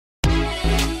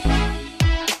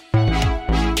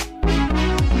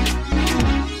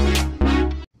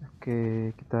Oke,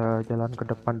 kita jalan ke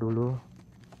depan dulu.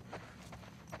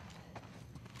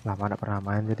 Lama nggak pernah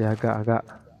main jadi agak-agak.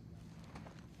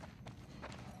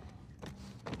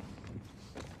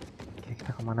 Oke,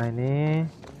 kita kemana ini?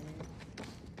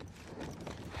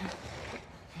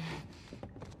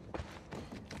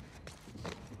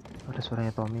 Ada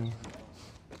suaranya Tommy.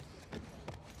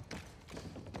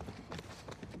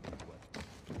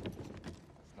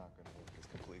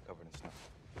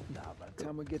 Nah, by the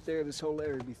time we get there, this whole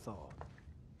area will be thawed.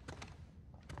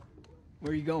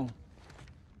 Where are you going?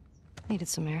 Needed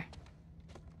some air.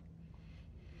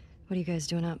 What are you guys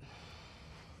doing up?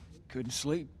 Couldn't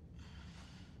sleep.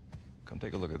 Come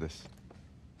take a look at this.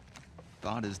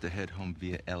 Thought is to head home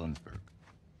via Ellensburg.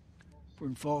 We're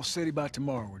in Falls City by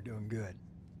tomorrow. We're doing good.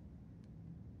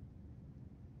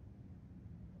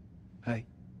 Hey.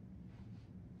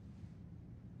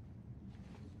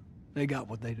 They got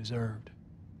what they deserved.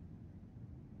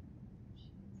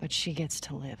 But she gets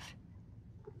to live.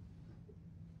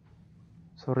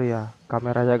 Sorry ya,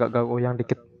 kameranya agak goyang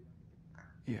dikit.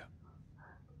 Yeah.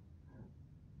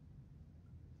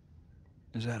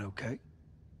 Is that okay?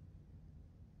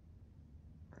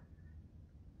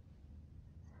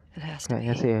 It has to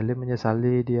Kayaknya be. si Ellie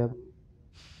menyesali dia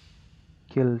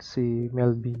kill si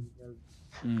Melby.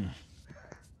 I'm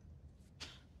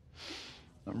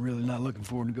really not looking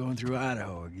forward to going through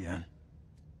Idaho again.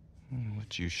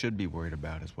 What you should be worried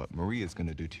about is what Maria's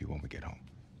gonna do to you when we get home.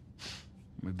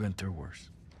 We've been through worse.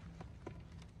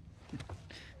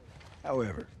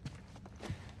 However,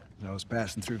 as I was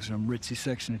passing through some ritzy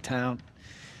section of town,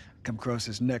 I come across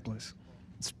this necklace.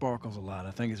 It sparkles a lot.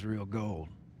 I think it's real gold.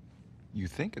 You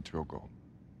think it's real gold?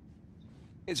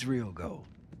 It's real gold.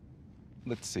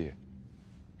 Let's see it.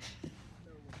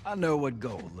 I know what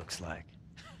gold looks like.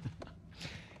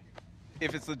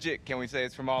 If it's legit, can we say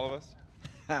it's from all of us?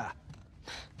 Ha!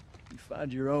 You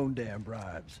find your own damn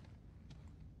bribes.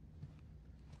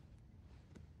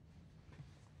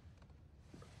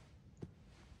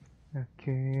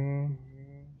 Oke.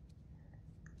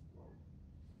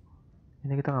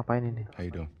 Ini kita ngapain ini? How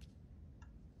you doing?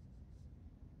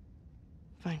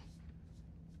 Fine.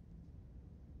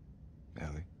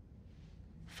 Ellie?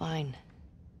 Fine.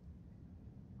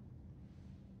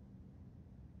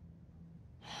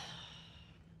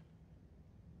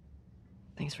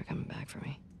 Thanks for coming back for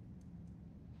me.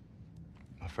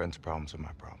 My friend's problems are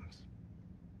my problems.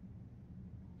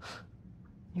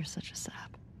 You're such a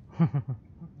sap.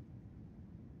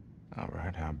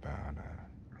 Alright, how about,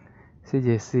 Si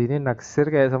Jesse ini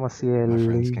naksir kayak sama si my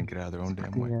friends Ellie. can't get out of their own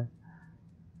damn way. Sepertinya.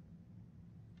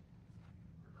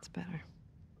 It's better.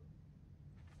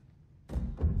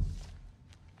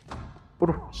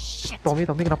 Waduh, Tommy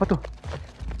kenapa tuh?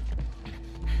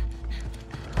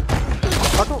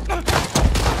 Aduh,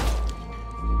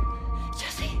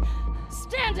 Jesse,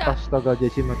 stand up. astaga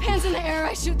Jesse mati. Hands in the air.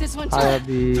 I shoot this one too.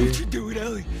 Habis Don't you do it,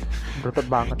 Ellie! berotot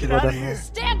banget sih Get out of badannya. here!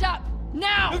 Stand up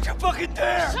now. Don't you fucking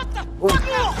dare! Shut the fuck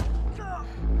up.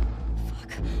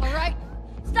 Fuck. All right.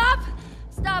 Stop.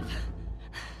 Stop.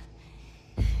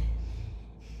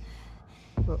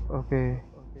 Oke.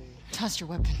 Toss your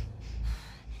weapon.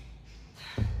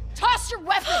 Toss your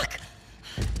weapon.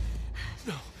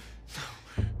 No.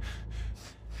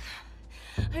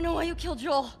 I know why you killed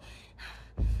Joel.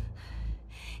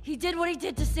 He did what he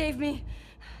did to save me.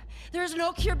 There is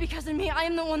no cure because of me. I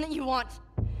am the one that you want.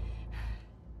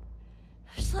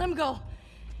 Just let him go.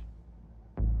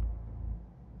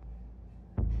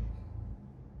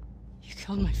 You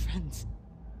killed my friends.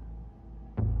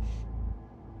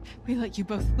 We let you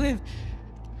both live.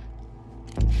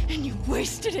 And you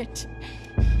wasted it.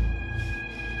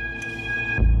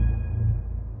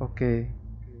 Oke.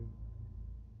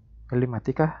 Ellie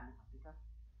mati kah?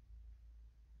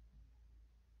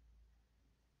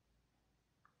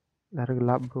 Dari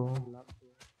gelap bro.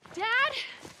 Dad?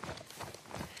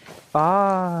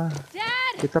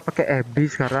 Dad. Kita pakai Abby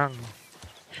sekarang.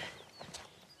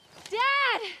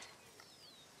 Dad!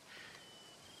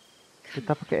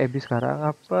 Kita pakai Abby sekarang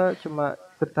apa cuma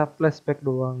cerita flashback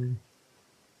doang?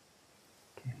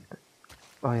 Oke.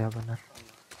 Oh ya benar.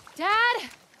 Dad!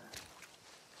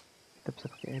 Kita bisa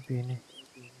pakai Abby ini.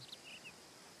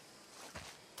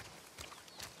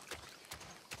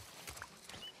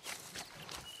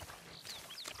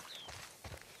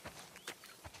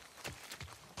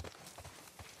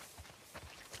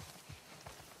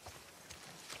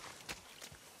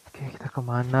 Oke, kita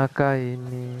kemana kah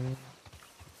ini?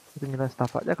 Kita nyalain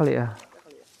staff aja kali ya.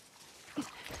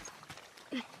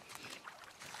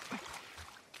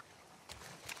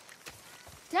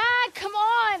 Dad, come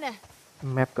on!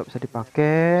 Map gak bisa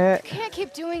dipakai. Can't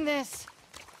keep doing this.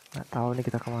 Nggak tahu nih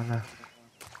kita kemana.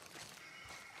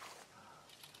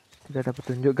 Tidak ada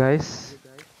petunjuk guys.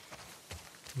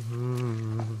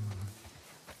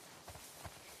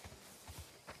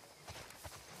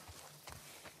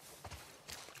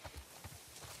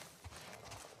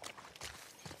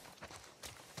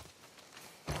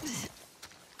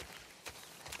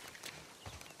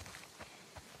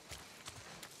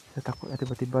 Saya takutnya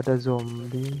tiba-tiba ada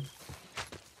zombie.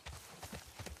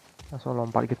 Langsung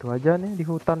lompat gitu aja nih di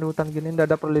hutan gini,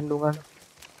 nggak ada perlindungan.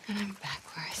 And I'm back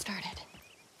where I started.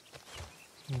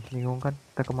 Bingung kan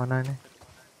kita kemana nih?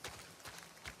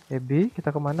 Ebi,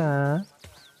 kita kemana?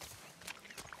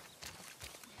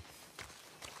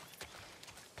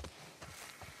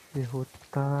 Di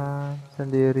hutan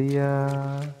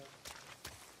sendirian,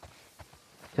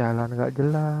 jalan nggak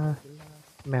jelas,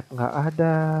 map nggak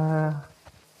ada.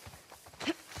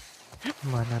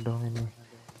 Mana dong ini?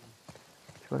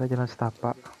 Coba jalan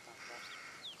setapak.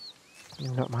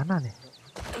 Ini nggak mana nih?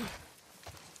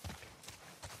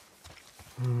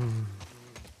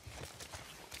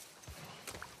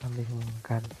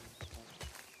 Membingungkan.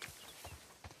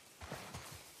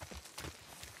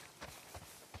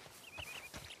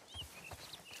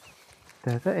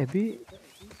 Ternyata Ebi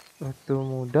waktu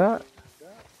muda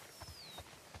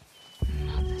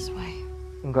Not this way.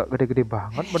 nggak gede-gede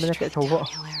banget, Maybe I badannya should kayak try the cowok.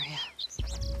 downhill area.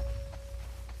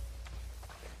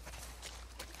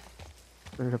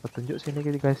 Udah dapat tunjuk sini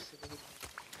gitu guys.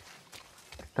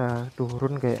 Kita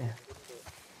turun kayaknya.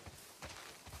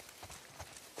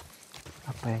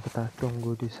 Apa yang kita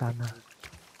tunggu di sana?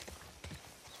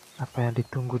 Apa yang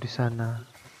ditunggu di sana?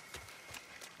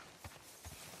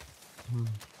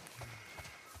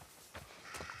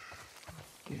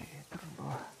 Oke, turun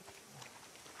bawah.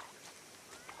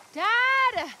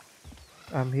 Dad!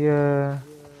 I'm here.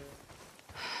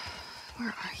 Where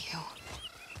are you?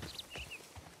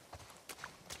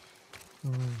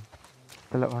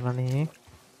 Kita lihat mana nih?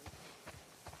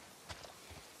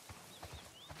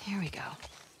 Here we go.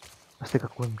 Pasti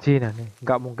kekunci nah nih.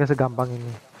 Nggak mungkin segampang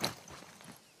ini.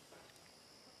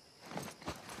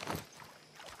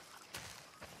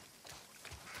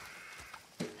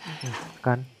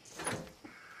 Kan?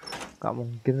 Nggak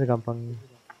mungkin segampang ini.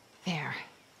 There.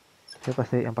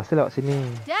 Yang pasti lewat sini.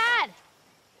 Dad!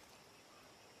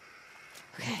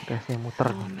 Okay. Guysnya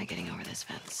muter How nih. am I getting over this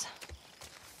fence?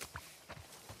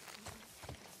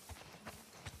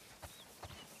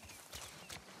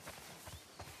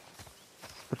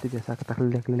 Seperti biasa kita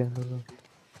keliling-keliling dulu.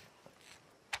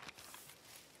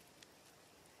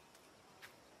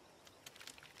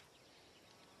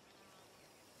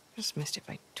 Just missed it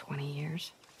by 20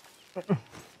 years.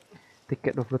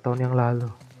 Tiket 20 tahun yang lalu.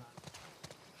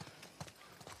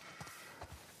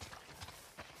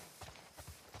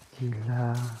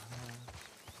 Gila.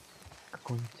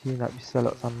 Kekunci, nggak bisa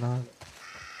lewat sana.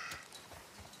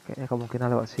 Kayaknya kemungkinan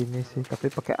lewat sini sih,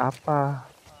 tapi pakai apa?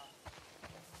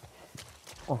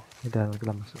 Oh, ini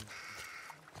udah masuk.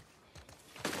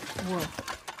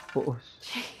 Wow.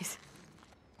 Jeez.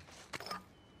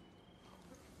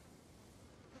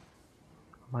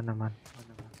 Mana man?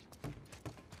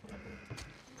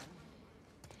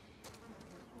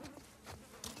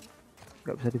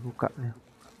 Nggak bisa dibuka nih.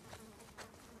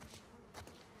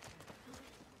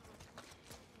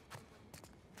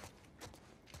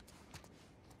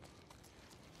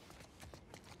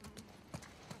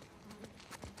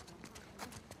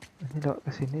 Ini lewat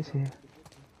ke sini sih.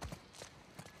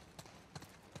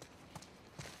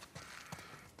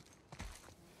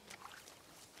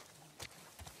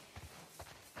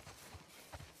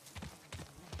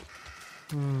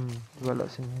 Coba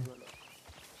lewat sini.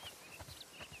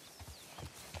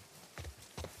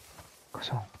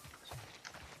 Kosong.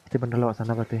 Berarti bener lewat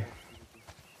sana berarti.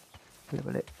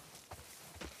 Balik.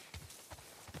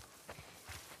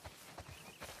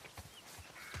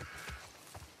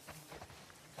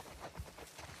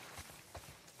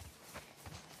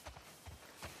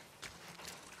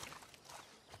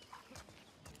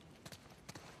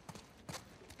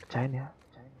 Cain ya.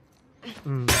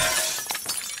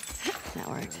 That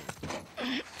worked.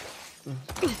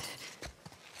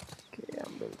 Oke,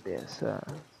 ambil biasa.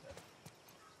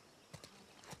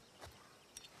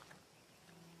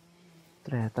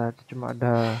 Ternyata cuma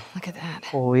ada Look at that.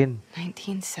 koin.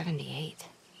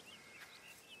 1978.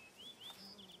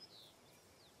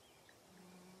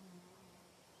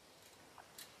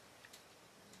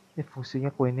 Ini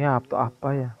fungsinya koinnya atau apa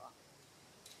ya?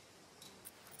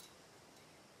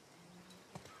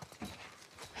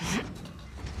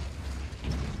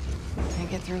 Can't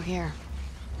get through here.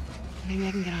 Maybe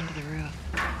I can get onto the roof.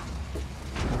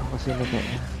 Ke sini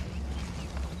kayaknya.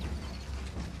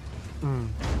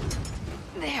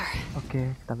 There. Oke,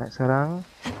 kita naik sekarang.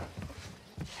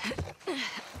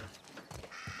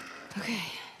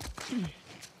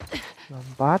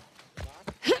 Lompat.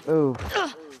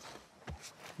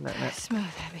 Nah. Smooth,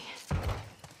 Abby.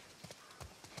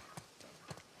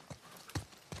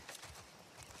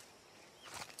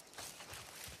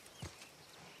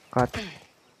 Cut.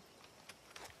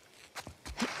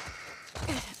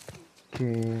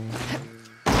 Oke.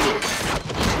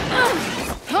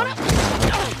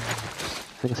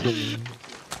 Saya kesini.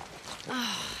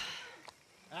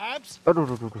 Abs? Aduh.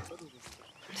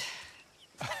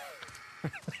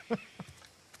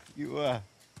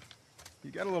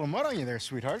 You got a little mud on you there,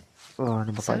 sweetheart. Oh,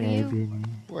 ini So bapaknya you- Abby nih.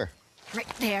 Where?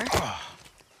 Right there.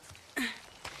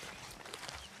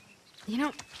 You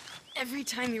know, every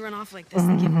time you run off like this,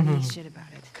 they give me shit about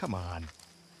it. Come on.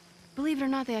 Believe it or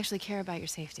not, they actually care about your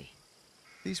safety.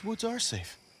 These woods are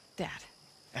safe. Dad.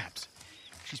 Abs,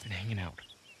 she's been hanging out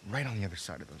right on the other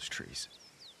side of those trees.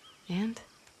 And?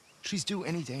 She's due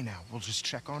any day now. We'll just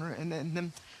check on her and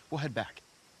then we'll head back.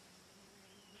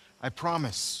 I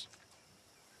promise.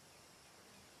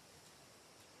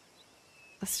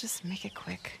 Let's just make it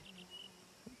quick.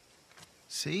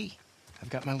 See? I've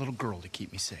got my little girl to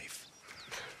keep me safe.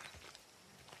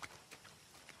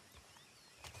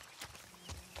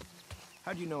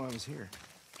 How'd you know I was here?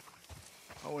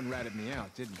 Owen ratted me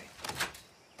out, didn't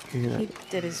he? Gila. He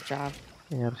did his job.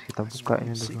 Ini harus kita buka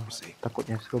ini dulu.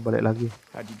 Takutnya suruh balik lagi.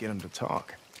 How'd you get him to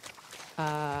talk?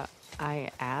 I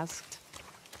asked.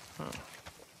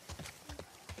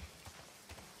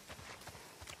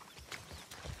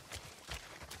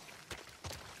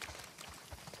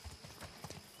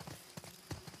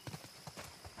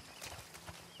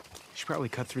 She probably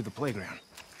cut through the playground.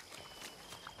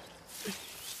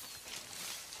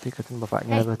 Ikatin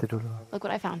bapaknya Hey. berarti dulu. Look what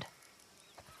I found.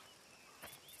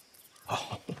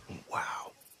 Oh,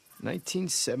 wow.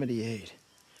 1978.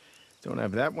 Don't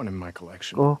have that one in my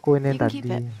collection. Oh, koin yang You can keep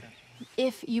tadi. it.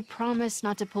 If you promise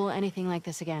not to pull anything like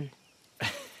this again.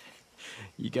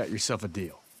 You got yourself a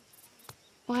deal.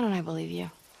 Why don't I believe you?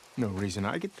 No reason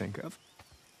I could think of.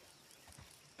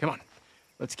 Come on,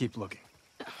 let's keep looking.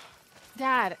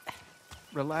 Dad.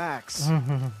 Relax.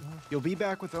 You'll be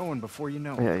back with Owen before you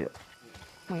know it. Ayo.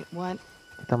 Wait, what?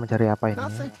 Kita mencari apa ini?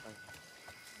 Nothing.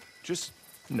 Just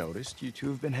noticed you two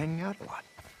have been hanging out a lot.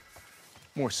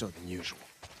 More so than usual.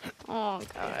 Oh,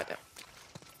 God.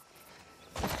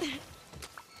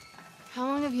 How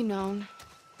long have you known?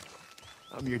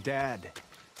 I'm your dad.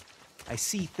 I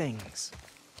see things.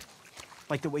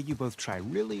 Like the way you both try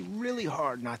really, really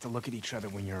hard not to look at each other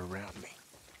when you're around me.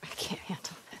 I can't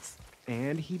handle this.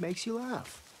 And he makes you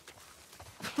laugh.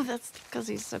 That's because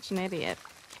he's such an idiot.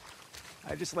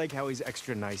 I just like how he's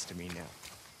extra nice to me now.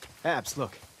 Abs,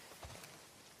 look.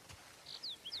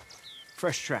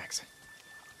 Fresh tracks.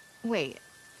 Wait.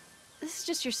 This is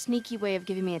just your sneaky way of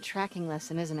giving me a tracking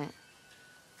lesson, isn't it?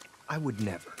 I would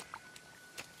never.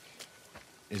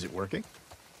 Is it working?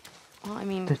 Well, I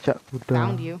mean, Jejak kuda.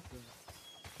 found you.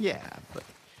 Yeah, but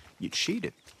you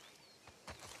cheated.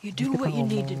 You do what you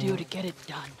need to do to get it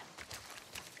done.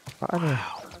 Apaan ya?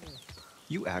 Wow.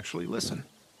 You actually listen.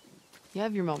 You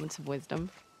have your moments of wisdom.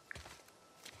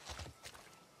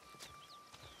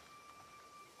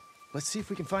 Let's see if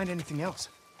we can find anything else.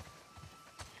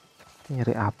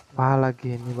 Nyari apa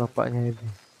lagi ini bapaknya ini?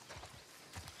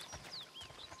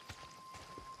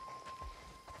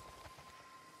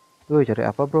 Woi, cari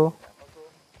apa, bro?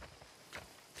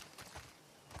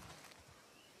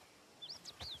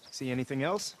 See anything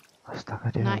else?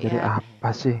 Astaga, dia Not cari yet. apa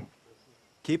sih?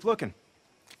 Keep looking.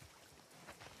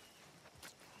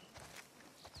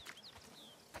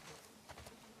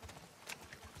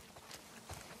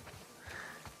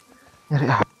 Nyari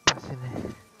apa sih nih?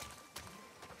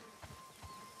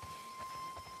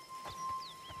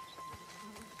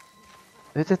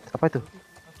 Apa itu?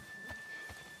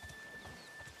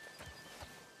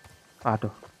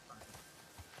 Aduh.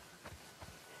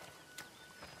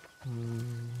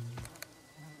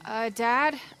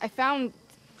 Dad, I found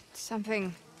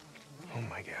something. Oh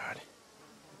my god.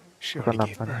 She Bukan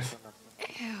already gave apa nih? birth.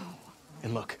 Ew.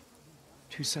 And look,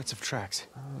 2 sets of tracks.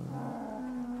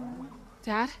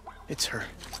 Dad? It's her.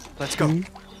 Let's go.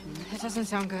 That doesn't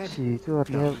sound good. Si itu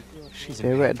artinya She's a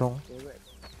cewek babe. dong.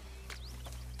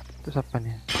 Itu siapa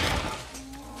nih?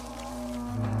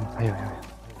 Ayo.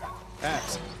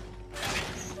 Abs.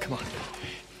 Come on.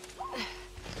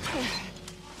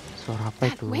 Suara apa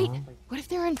Dad, itu? wait. What if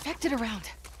they're infected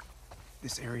around?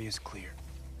 This area is clear.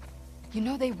 You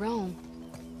know they roam.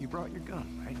 You brought your gun,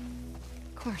 right?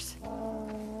 Of course.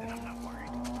 Then I'm not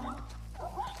worried.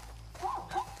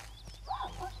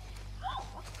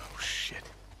 Oh shit.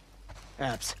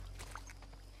 Abs.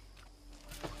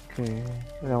 Oke,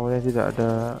 mudah-mudahan tidak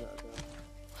ada.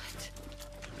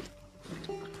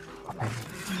 Apa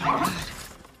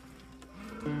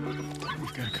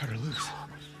We've got to cut her loose.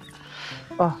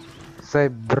 Ah,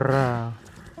 zebra.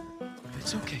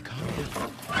 It's okay, calm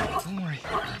down. Don't worry.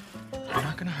 I'm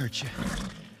not gonna hurt you.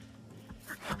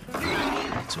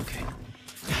 It's okay.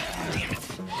 Damn it.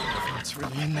 It's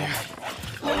really in there.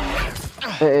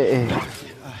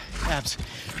 Abs,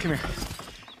 come here.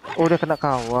 Oh, udah kena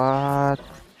kawat.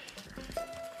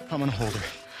 I'm gonna hold her.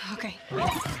 Okay.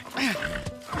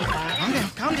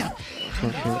 Calm down.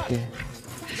 Oke.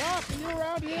 Doc, are you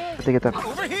around here? Berarti kita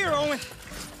Over here, Owen.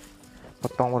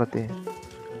 potong berarti.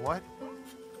 What?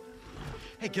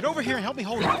 Hey, get over here and help me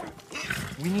hold her.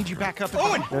 We need you back up.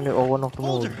 Owen, Ini Owen waktu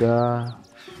Hold her. muda.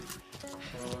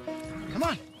 come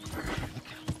on.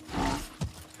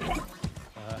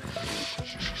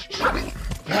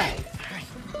 Right.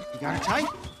 You got her tight?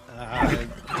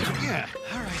 Yeah.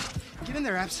 All right. Get in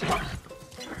there, Abs.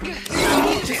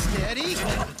 Steady.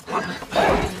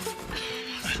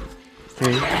 Oke.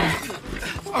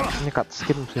 Ini cut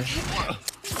skin sih.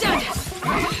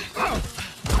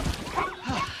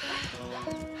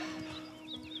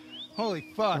 Holy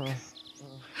fuck.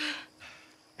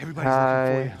 Everybody's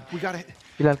Hi. looking for you. We gotta...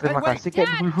 Bilang terima Hey, wait, kasih kayak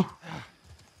dulu.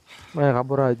 Malah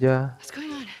kabur aja. What's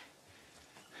going on?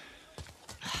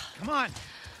 Come on.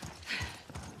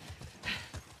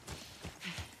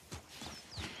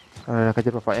 Udah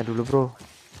kejar bapaknya dulu, bro.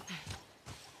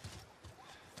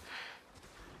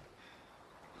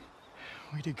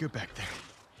 We did good back there.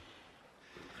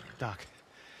 Doc,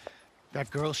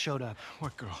 that girl showed up.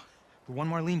 What girl? The one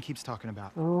Marlene keeps talking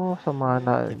about. Oh, sama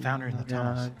They anak. found her in the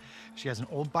tunnels. She has an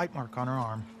old bite mark on her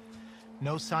arm.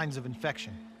 No signs of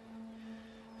infection.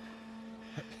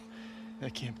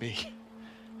 That can't be.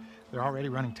 They're already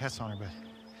running tests on her, but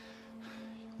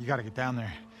you gotta get down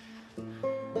there.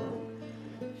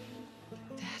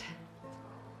 Dad.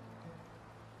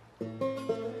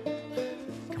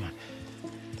 Come on.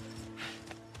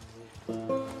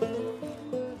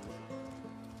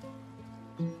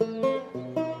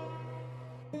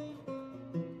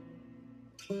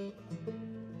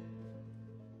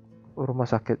 Rumah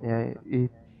sakitnya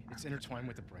It's intertwined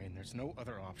with the brain. There's no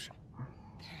other option.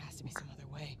 There has to be some other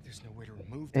way. There's no way to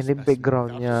remove Ini the specimen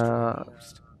backgroundnya without destroying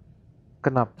most.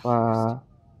 kenapa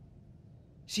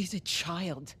She's a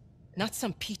child, not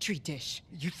some petri dish.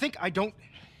 You think I don't...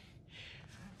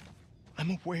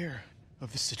 I'm aware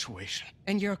of the situation.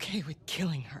 And you're okay with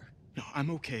killing her. No, I'm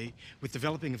okay with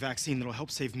developing a vaccine that'll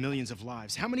help save millions of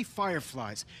lives. How many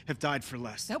fireflies have died for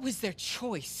less? That was their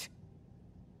choice.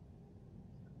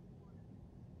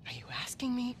 Are you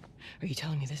asking me? Or are you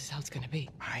telling me this is how it's gonna be?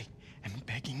 I am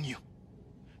begging you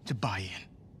to buy in.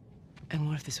 And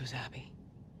what if this was Abby?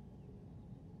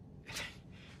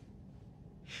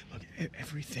 Look,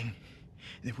 everything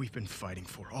that we've been fighting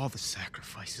for, all the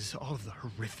sacrifices, all of the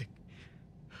horrific...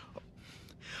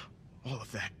 all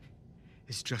of that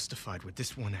is justified with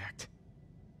this one act.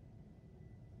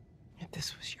 If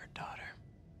this was your daughter,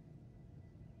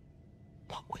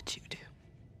 what would you do?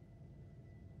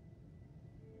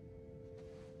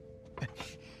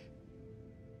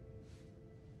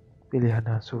 pilihan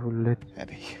yang sulit.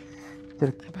 Abby,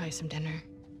 I'll buy you some dinner.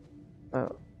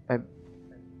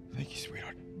 thank you,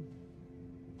 sweetheart.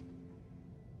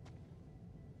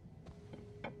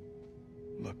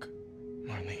 Look,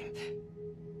 Marlene.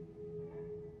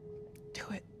 Do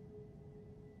it.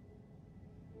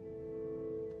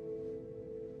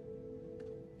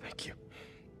 Thank you.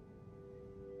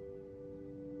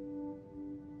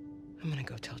 I'm gonna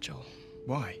go tell Joel.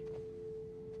 Why?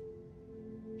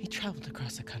 He traveled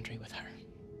across the country with her.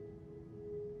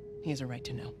 He has a right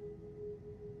to know.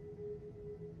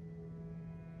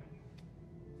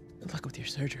 Good luck with your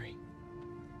surgery.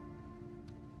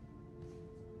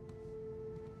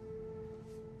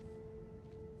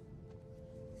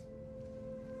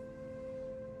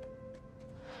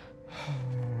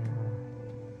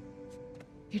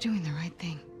 You're doing the right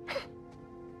thing.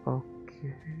 Oke.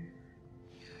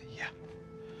 Yeah.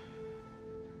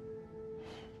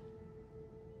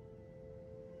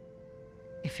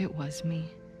 If it was me,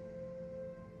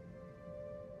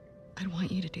 I'd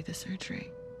want you to do the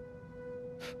surgery.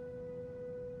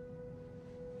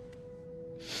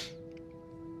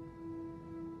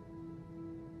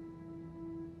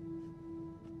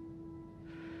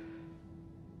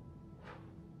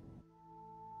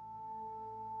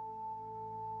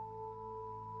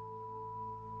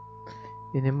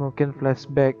 Ini mungkin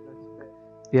flashback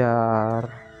biar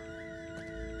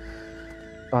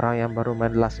orang yang baru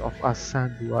main Last of Us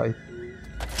 2 itu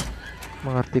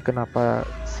mengerti kenapa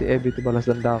si Abby itu balas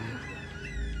dendam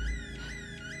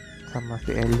sama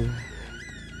si Ellie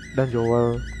dan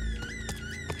Joel.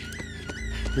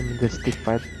 Dia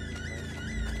menjustified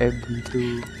Abby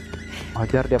itu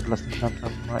Wajar dia plus 6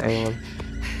 sama Eol.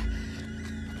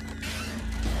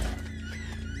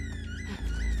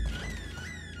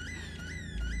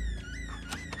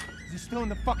 Is he still in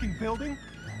the fucking building?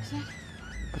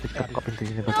 Berarti kita buka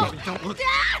pintunya berarti. Don't look.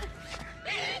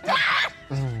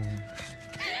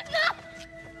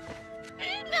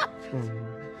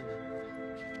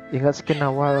 Ingat skin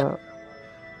awal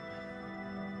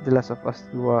The Last of Us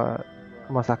 2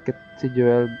 rumah sakit si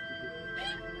Joel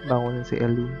bangunin si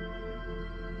Ellie.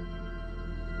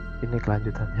 Ini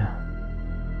kelanjutannya.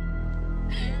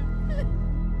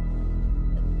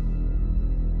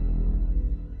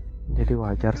 Jadi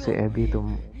wajar si Abby itu.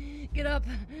 Get up.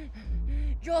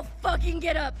 Joel, fucking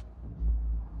get up.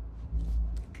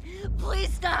 Please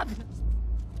stop.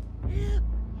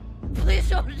 Please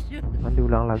don't shoot. Kan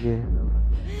diulang lagi.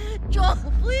 Joel,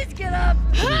 please get up.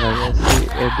 Sebenarnya si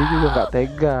Abby juga nggak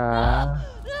tega.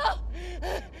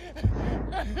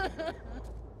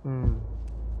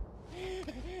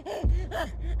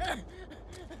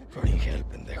 Burning hell,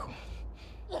 pendejo.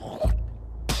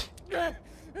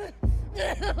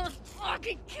 I'll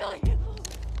fucking kill you.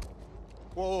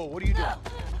 Whoa, what are you doing?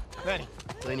 Manny.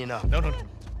 Cleaning up. No.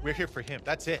 We're here for him.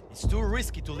 That's it. It's too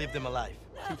risky to leave them alive.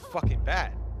 Too fucking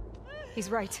bad.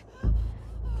 He's right.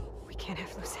 We can't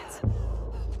have loose ends.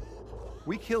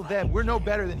 We killed them. We're no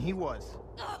better than he was.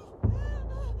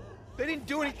 They didn't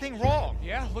do anything wrong.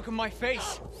 Yeah, look at my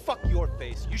face. Fuck your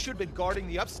face. You should have been guarding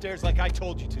the upstairs like I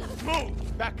told you to. Move!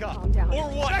 Back up. Calm down. Or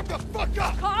what? Back the fuck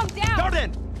up! Calm down! Garden!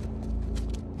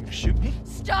 You gonna shoot me?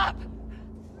 Stop.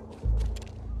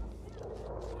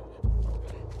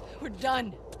 We're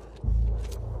done.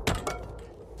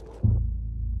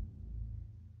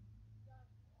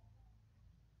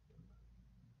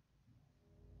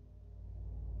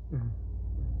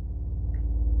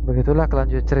 Begitulah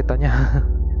kelanjutan ceritanya.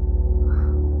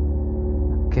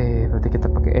 Oke, berarti kita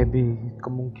pakai Abby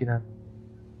kemungkinan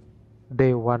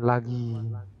Day One lagi.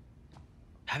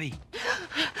 Javi.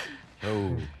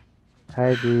 Oh,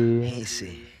 Hai Bi.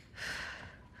 easy.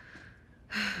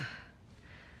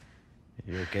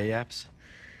 You okay, Abs?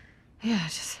 Yeah,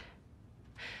 just...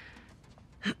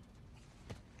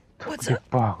 What's Gede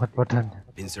banget badannya.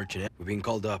 Been searching it. We've been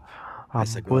called up. Ampun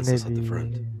Sequences at the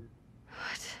front. Abby.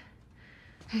 What?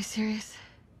 Are you serious?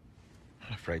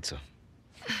 I'm afraid so.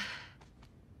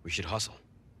 We should hustle.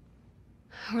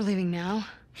 We're leaving now?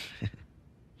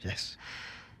 Yes.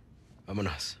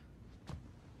 Vámonos.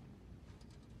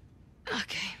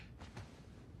 Okay.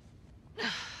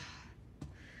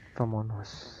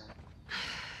 Vámonos.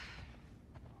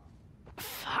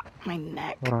 Fuck, my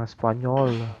neck. Orang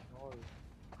Spanyol.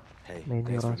 Hey, Nah,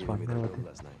 ini thanks for orang giving me Spanyol that berarti. room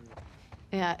last night.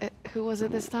 Yeah, who was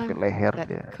it this time? Pakai leher That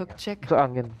dia. cook chick? Masuk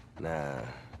angin. Nah,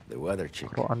 the weather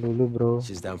chick. Keroan dulu bro.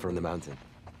 She's down from the mountain.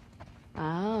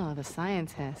 Oh, the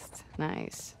scientist.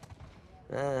 Nice.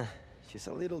 She's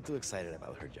a little too excited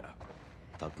about her job.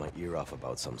 Talked my ear off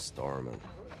about some storm and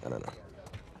I don't know.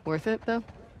 Worth it, though?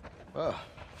 Oh,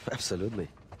 absolutely.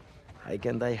 I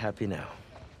can die happy now.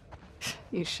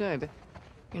 You should.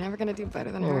 You're never gonna do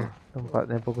better than Oh, her.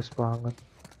 tempatnya bagus banget.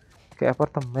 Kayak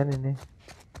apartemen ini.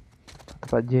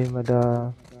 Tempat gym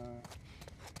ada.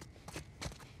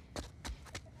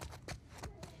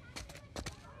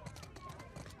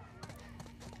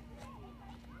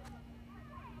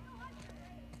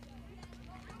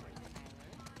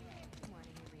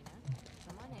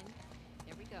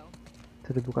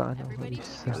 Bisa dibuka kan? Oh, nggak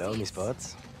bisa. Hello, Miss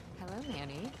Potts. Hello,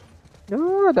 Nanny.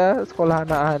 Oh, ada sekolah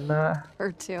anak-anak.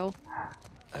 Her too.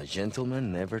 A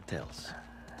gentleman never tells.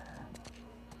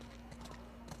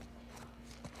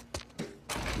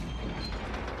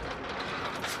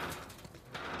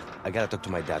 I gotta talk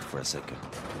to my dad for a second.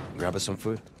 Grab us some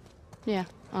food. Yeah,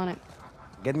 on it.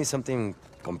 Get me something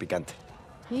con picante.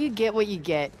 You get what you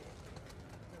get.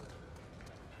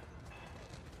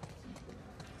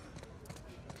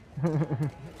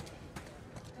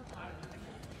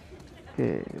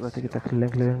 Oke, berarti kita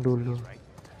keliling-keliling dulu.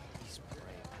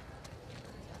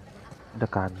 Ada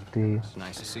kantin.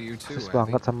 Nice to see you too, Persis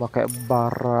banget sama kayak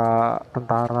bar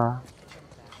tentara.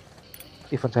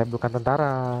 Even saya bukan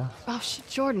tentara. Oh, shit,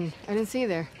 Jordan. I didn't see you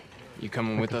there. You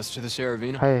coming with us to the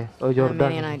Saravina? Hai, oh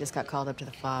Manny and I Jordan. just got called up to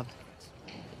the fob.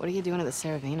 What are you doing at the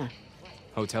Saravina?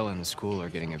 Hotel and the school are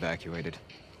getting evacuated.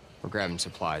 We're grabbing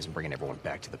supplies and bringing everyone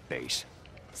back to the base.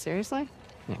 Seriously?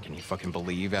 Yeah, can you fucking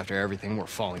believe after everything we're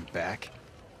falling back?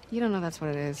 You don't know that's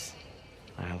what it is.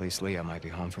 At least Leah might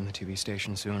be home from the TV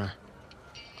station sooner.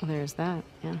 Well, there's that,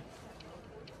 yeah.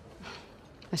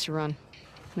 I should run.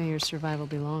 May your survival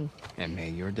be long. And may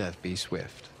your death be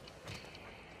swift.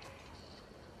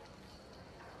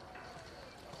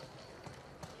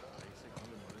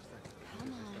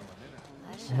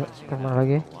 Ya, kemana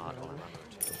lagi?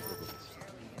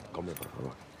 Come, por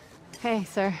favor. Hey,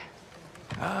 sir.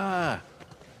 Ah,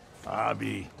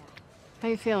 Abby. How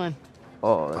you feeling?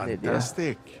 Oh, ini dia.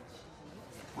 Fantastic.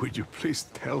 Would you please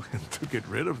tell him to get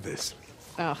rid of this?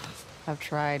 Ugh, I've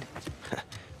tried.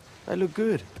 I look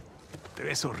good. Te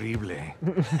ves horrible.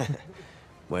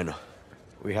 Bueno,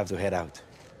 we have to head out.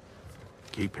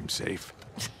 Keep him safe.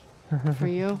 For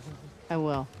you, I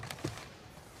will.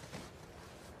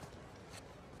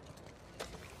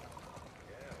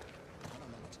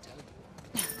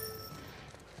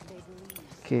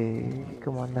 Oke,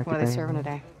 kemana What are kita they serving ini?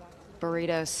 today?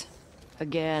 Burritos.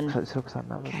 Again. Suruh ke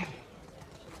sana. Okay.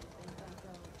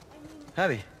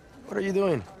 Abby, what are you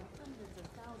doing?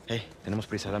 Hey, tenemos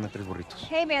prisa, dame 3 burritos.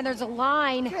 Hey, man, there's a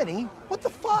line. Kenny, what the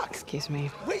fuck? Excuse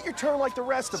me. Wait your turn like the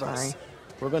rest of Sorry. us.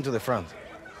 We're going to the front.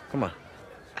 Come on.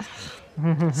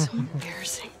 So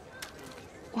embarrassing.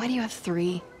 Why do you have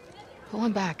 3? Pull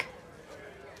one back.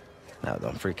 Now,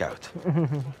 don't freak out.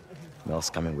 Mel's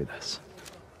coming with us.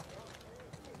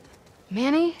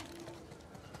 Manny?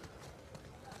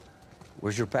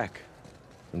 Where's your pack?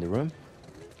 In the room?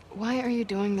 Why are you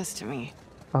doing this to me?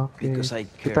 Oke, Because I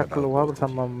care kita about keluar both of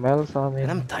bersama Mel sama And Min.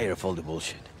 I'm tired of all the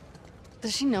bullshit.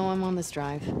 Does she know I'm on this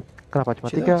drive? Kenapa cuma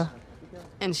She 3?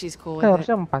 And she's cool Kan with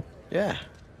it? harusnya 4. Yeah,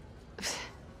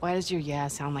 Why does your yeah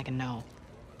sound like a no?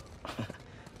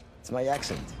 it's my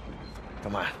accent.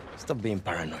 Come on, stop being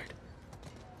paranoid.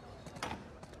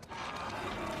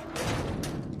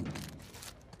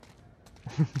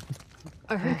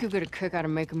 I think you get a kick out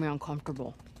of making me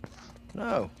uncomfortable.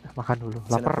 No, Makan dulu,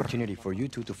 it's an lapar. opportunity for you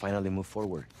two to finally move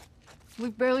forward.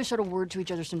 We've barely said a word to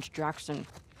each other since Jackson.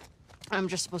 I'm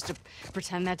just supposed to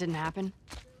pretend that didn't happen?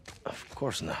 Of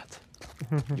course not.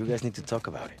 You guys need to talk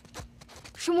about it.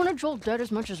 She wanted Joel dead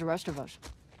as much as the rest of us.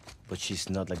 But she's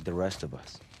not like the rest of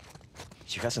us.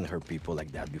 She hasn't hurt people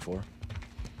like that before.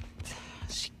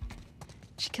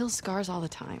 She kills scars all the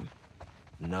time.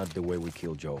 Not the way we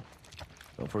kill Joe.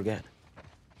 Don't forget,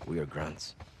 we are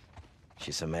grunts.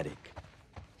 She's a medic.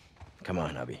 Come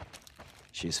on, Abby.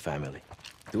 She's family.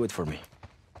 Do it for me,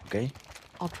 okay?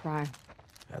 I'll try.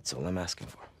 That's all I'm asking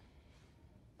for.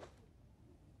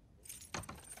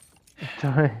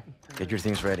 Coy, Get your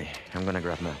things ready. I'm gonna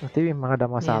grab Mel. nanti memang ada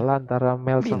masalah antara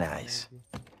Mel Be sama nice.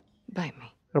 Bite me.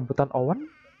 rebutan Owen.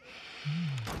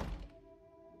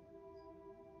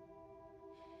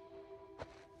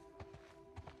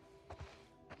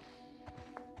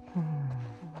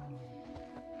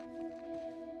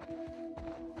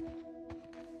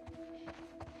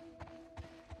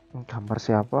 Gambar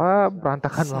siapa?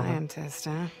 Berantakan banget. Scientist,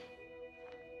 huh?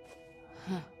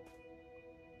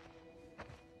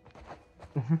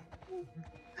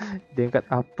 Diangkat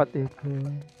apat itu.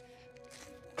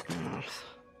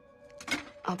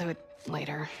 I'll do it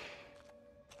later.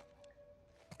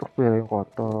 Untuk piring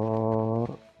kotor.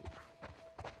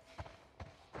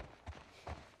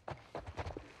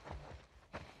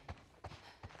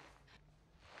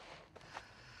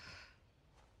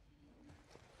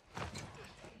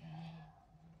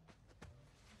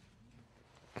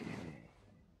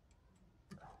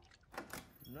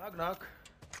 Knock, knock.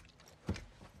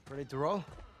 Ready to roll?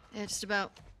 Yeah, just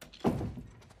about.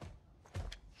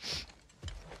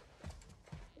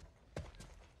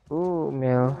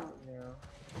 Mel.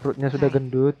 Perutnya sudah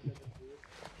gendut.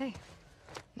 Hey,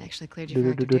 I actually cleared you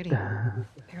for active Dudut. duty.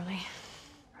 Barely.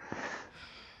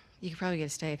 You could probably get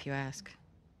a stay if you ask.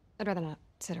 I'd rather not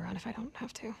sit around if I don't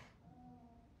have to.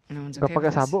 No one's Gak okay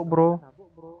pakai with this. sabuk, bro.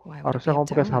 Why would it Harusnya be kamu up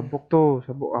to pakai Owen? sabuk tuh,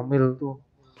 sabuk amil tuh.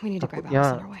 We need to grab Takutnya-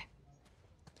 Alice on our way.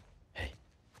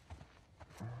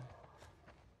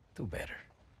 Do better.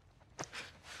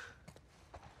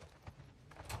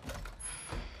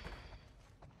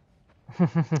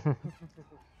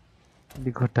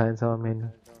 Digodain sama Min.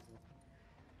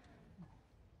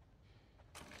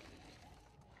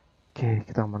 Oke,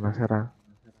 kita mana sekarang?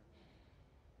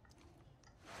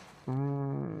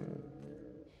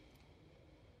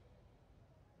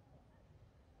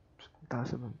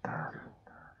 Sebentar.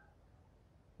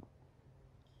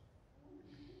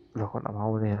 Loh, kok nggak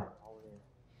mau nih ya?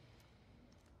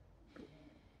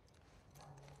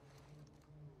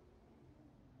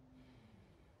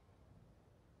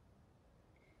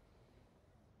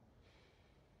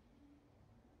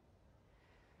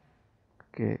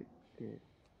 Oke,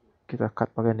 kita cut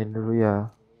bagian ini dulu ya.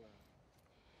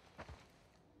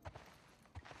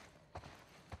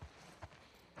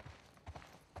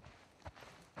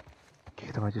 Oke,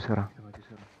 kita maju sekarang.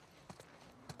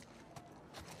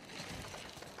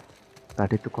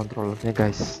 Tadi tuh kontrolernya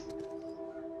guys,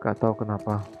 gak tahu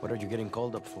kenapa. What are you getting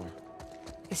called up for?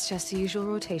 It's just the usual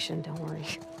rotation, don't worry.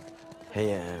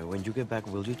 Hey, when you get back,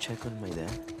 will you check on my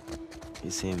dad? He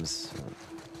seems,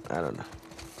 I don't know,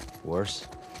 worse?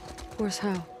 Worse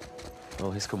how? Oh,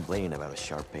 he's complaining about a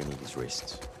sharp pain in his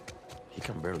wrists. He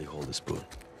can barely hold a spoon.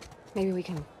 Maybe we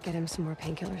can get him some more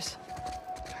painkillers.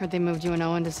 Heard they moved you and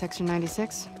Owen to Section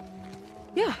 96?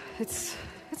 Yeah, it's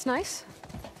nice.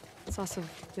 It's also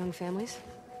young families.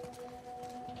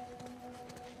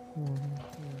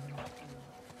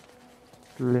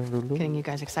 Keliling dulu. Getting you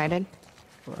guys excited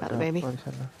about the Ada baby? apa di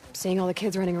sana? Seeing all the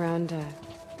kids running around,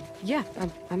 yeah,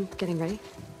 I'm getting ready.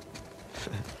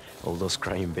 All those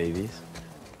crying babies.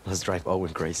 Let's drive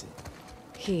Owen crazy.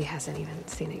 He hasn't even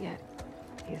seen it yet.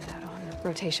 He's out on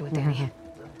rotation with Danny.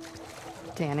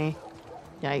 Danny?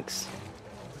 Yikes.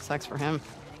 Sucks for him.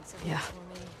 Yeah.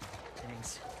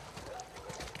 Thanks.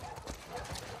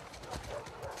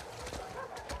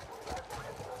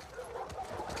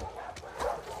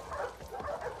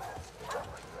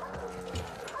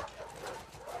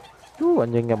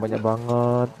 Anjingnya banyak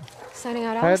banget. Signing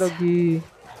out, Hai Alice? Doggy.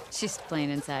 She's playing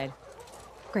inside.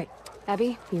 Great.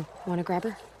 Abby, you want to grab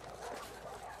her?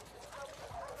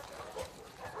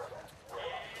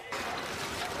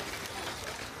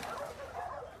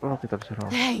 Oh, kita disuruh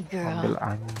Hey, ambil girl.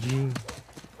 anjing.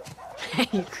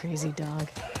 You crazy dog.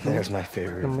 There's my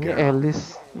favorite Namanya girl.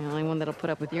 Alice. The only one that'll put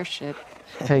up with your shit.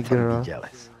 Hey Don't girl. be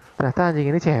jealous. Ternyata anjing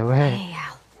ini cewek. Hey,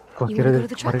 Al. Gua You kira wanna go dari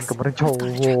to the trucks? kemarin Let's go to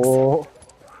the trucks. cowok.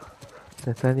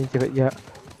 Ternyata ini ceweknya.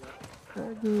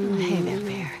 Hey there,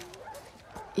 bear.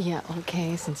 Yeah,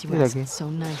 okay, since you Ini lagi. asked so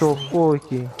nicely. Sopo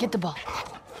iki. Get the ball.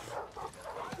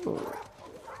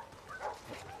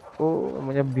 Oh,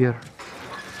 namanya bir.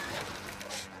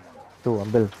 Tuh,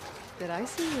 ambil. Did I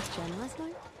see you with Jen last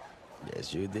night?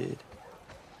 Yes, you did.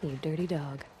 You dirty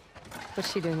dog.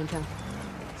 What's she doing in town?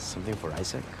 Something for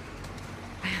Isaac?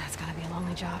 Man, that's gotta be a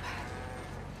lonely job.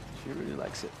 She really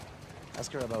likes it. Ask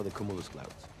her about the cumulus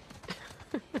clouds.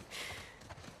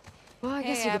 Well, I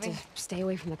guess Hey, you get Abby. to stay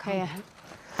away from the compound.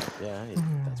 Yeah, if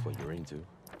that's what you're into.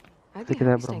 I'd be Kita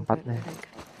happy staying berempat put, I nih. think.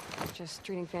 Just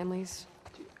treating families.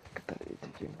 Kita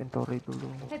cuci inventory dulu.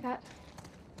 Hey, Pat.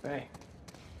 Hey.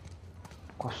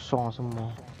 Kosong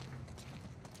semua.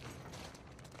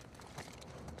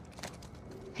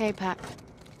 Hey, Pat.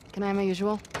 Can I have my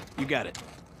usual? You got it.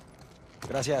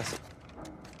 Gracias.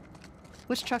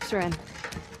 Which trucks are in?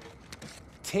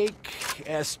 Take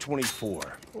S24.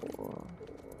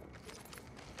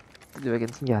 Dia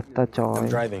bikin senjata, coy. I'm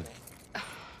driving.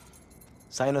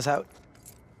 Sign us out.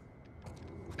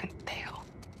 Pendejo.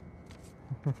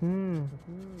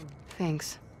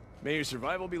 Thanks. May your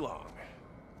survival be long.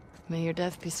 May your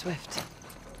death be swift.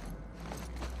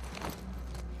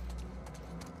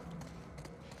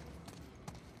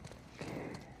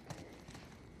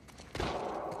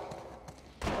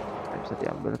 Bisa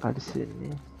diambil kali di sini.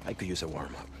 I could use a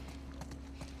warm-up.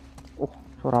 Oh,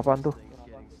 suara apaan tuh?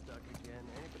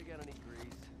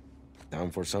 Down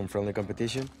for some friendly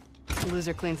competition?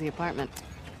 Loser cleans the apartment.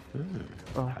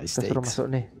 Oh, High kita suruh stakes. masuk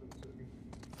nih.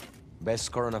 Best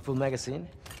score on a full magazine?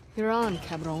 You're on,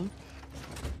 cabron.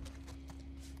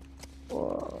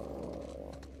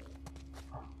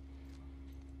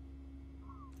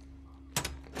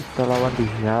 Kita lawan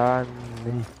Dengan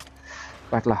nih.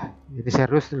 Baiklah, ini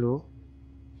serius dulu.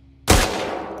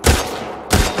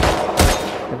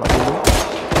 Tembak dulu.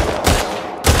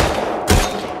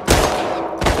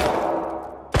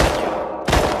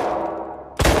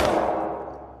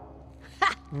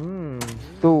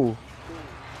 Tuh.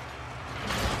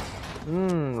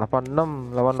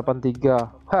 86 lawan 83.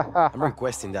 Hahaha. I'm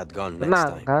requesting that gun next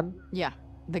Menang time. kan? Yeah,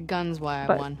 the gun's why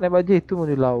I won. Lem aja itu mau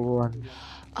dilawan.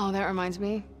 Oh, that reminds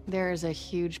me. There's a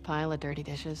huge pile of dirty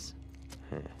dishes.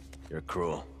 You're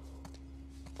cruel.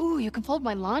 Ooh, you can fold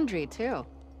my laundry, too.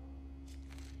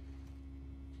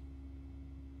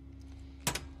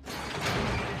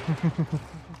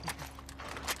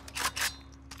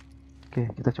 Oke,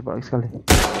 kita coba lagi sekali.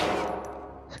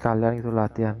 Sekalian itu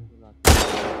latihan.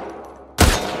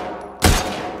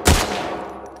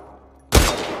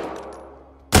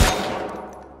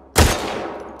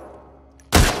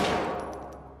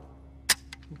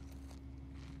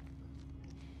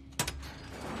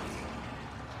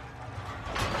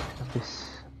 Habis.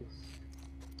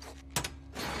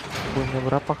 Punya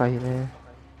berapa kayaknya?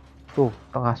 Tuh,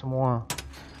 tengah semua.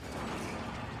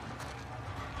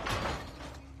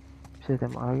 Bisa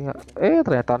tembak lagi nggak?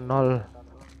 Ternyata 0.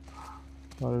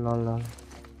 0.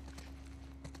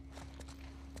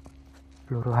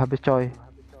 Peluru habis, coy.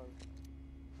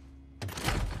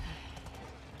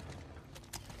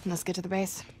 Let's get to the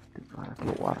base.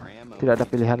 Keluar. Tidak ada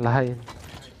pilihan lain.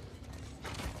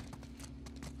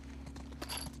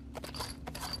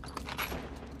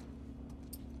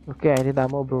 Oke, ini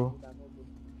tamu bro.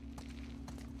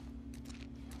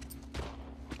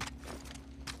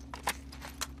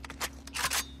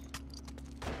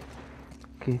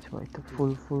 Oke, coba itu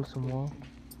full semua.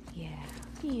 Yeah,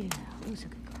 who's a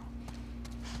good girl?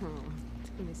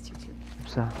 I missed you too.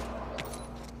 Bisa.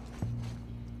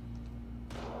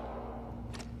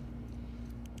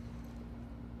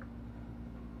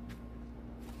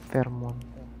 Vermont.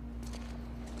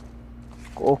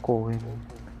 Oh, koin.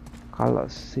 Kalau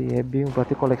si Abby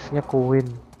berarti koleksinya koin.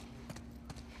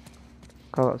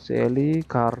 Kalau si Ellie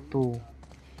kartu.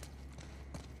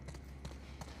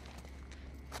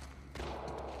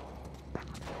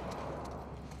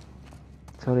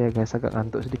 Sorry ya guys, agak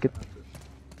ngantuk sedikit.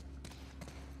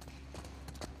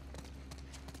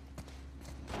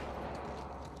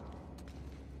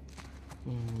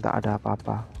 Nggak ada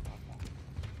apa-apa.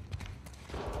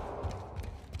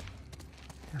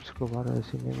 Harus keluar dari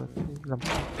sini berarti.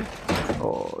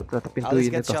 Oh, ternyata pintu Alice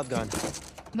ini gets tuh. shotgun.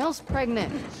 Mel's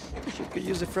pregnant. She could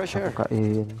use the fresh air.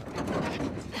 Bukain.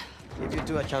 Give you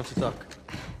two a chance to talk.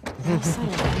 Mel,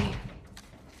 settle, okay?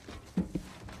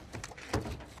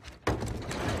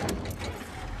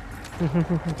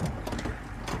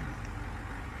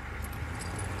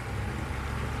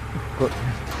 Kok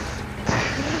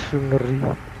ngeri.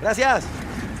 Gracias.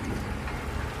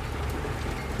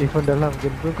 Even dalam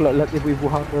game pun kalau lihat ibu-ibu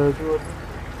hamil tuh.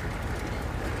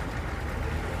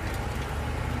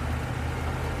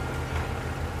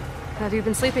 How have you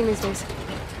been sleeping these days?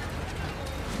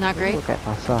 Not great. Kayak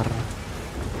pasar.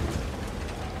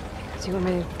 Do you want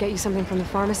me to get you something from the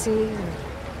pharmacy? Or...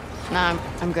 Nah,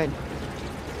 I'm good.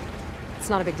 It's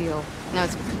not a big deal. No,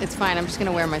 it's fine. I'm just gonna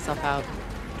wear myself out.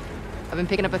 I've been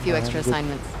picking up a few extra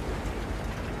assignments.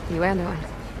 You and I.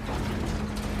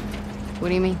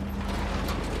 What do you mean?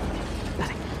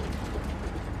 Nothing.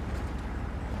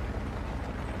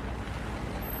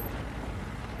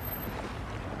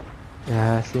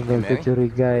 Ya, single Manny,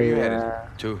 curiga where you ya. headed?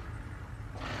 2.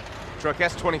 Truck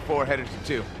S-24 headed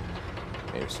to 2.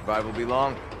 May your survival be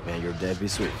long. May your death be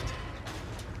swift.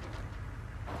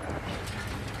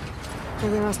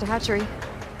 Maybe we lost a hatchery.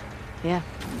 Yeah.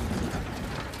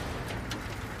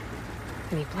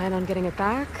 Any plan on getting it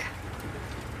back?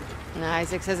 No,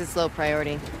 Isaac says it's low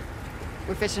priority.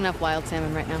 We're fishing enough wild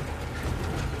salmon right now.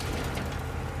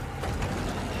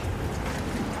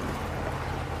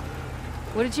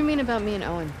 What did you mean about me and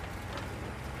Owen?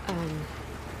 I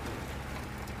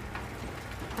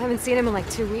haven't seen him in like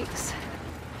 2 weeks.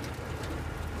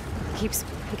 He keeps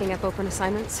picking up open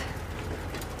assignments.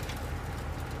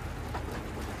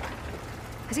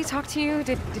 Has he talked to you?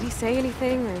 Did he say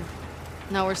anything, or...?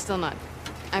 No, we're still not.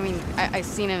 I mean, I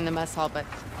seen him in the mess hall, but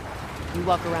we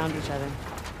walk around each other.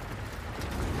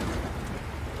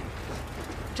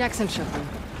 Jackson shook him.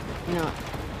 You know,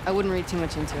 I wouldn't read too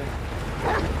much into it.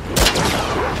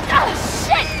 Ah,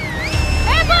 shit!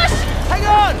 Ambush! Hang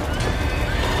on!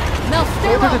 Mel,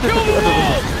 stay low!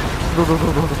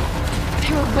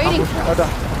 They were waiting for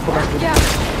us. Yeah.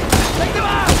 Take them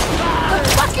out! What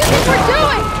the fuck do you think we're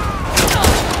doing?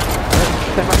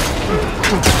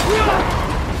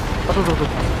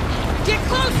 Get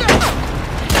closer!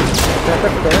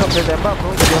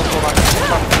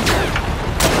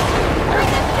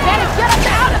 Manny, get us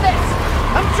out of this!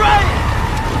 I'm trying!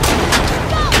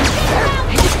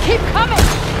 Hey, just keep coming!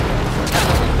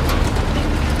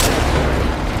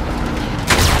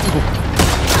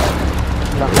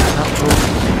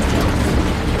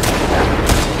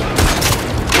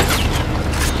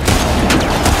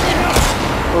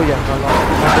 Oh ya, kalau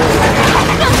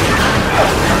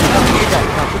tidak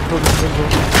takut belum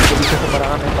bisa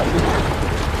sembarangan ya tadi.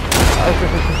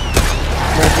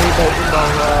 Jadi tadi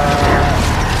bahwa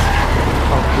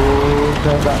aku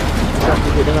udah nggak bisa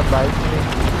hidup dengan baik nih.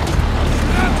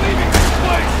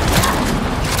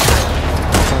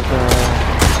 Astaga,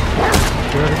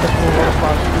 dari ketemu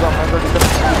pasti juga manggil di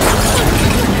depan.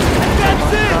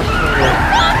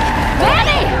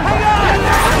 Manny!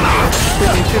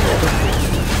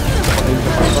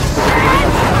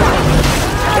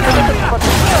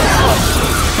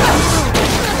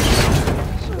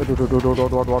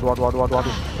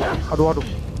 Aduh.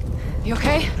 You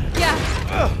okay? Yeah.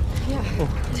 Oh,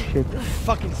 shit.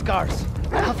 Fucking scars.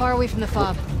 How far away from the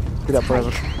fob? Tidak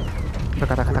boleh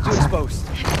berkata-kata Too kasar. exposed.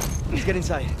 Let's get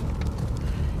inside.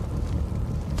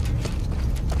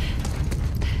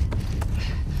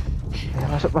 Ya,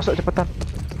 masuk cepetan.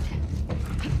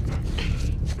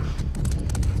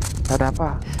 Ada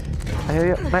apa?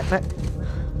 Ayo, naik.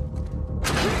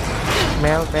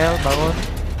 Mel, bangun.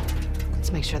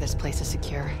 Let's make sure this place is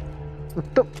secure.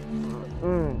 Tutup.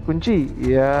 Kunci.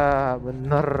 Ya,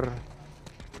 bener.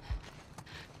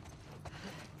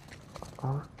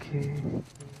 Oke.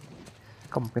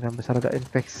 Kemungkinan besar ada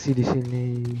infeksi di sini.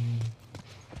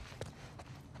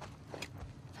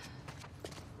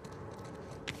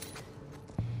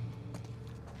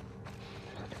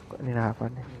 Ini apa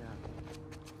nih?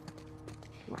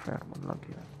 Ferment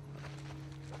lagi.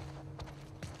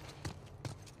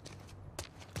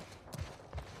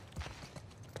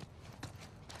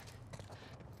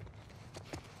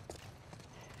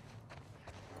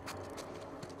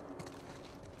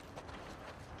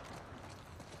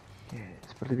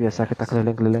 Seperti biasa kita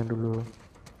keliling-keliling dulu,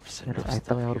 cari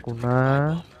item yang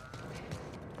berguna.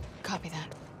 Copy that.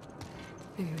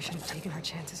 Maybe we should have taken our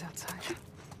chances outside.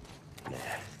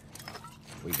 Yeah,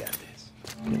 we got this.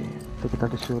 Oke, itu kita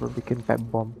disuruh bikin pipe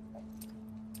bomb,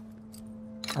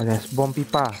 alias bom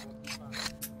pipa.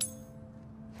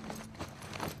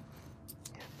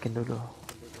 Bikin dulu.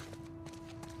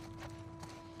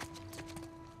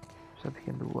 Bisa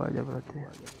bikin 2 aja berarti.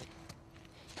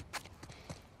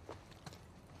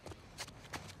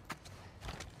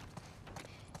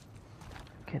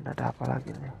 Mungkin ada apa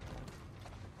lagi nih?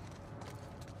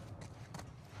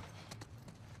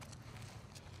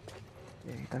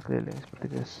 Ya, kita keliling seperti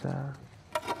biasa.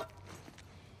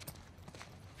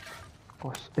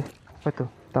 Apa itu?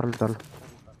 Taruh.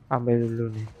 Ambil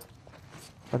dulu nih.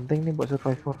 Penting nih buat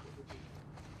survivor.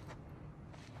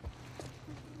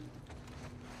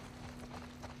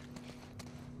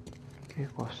 Oke,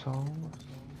 kosong.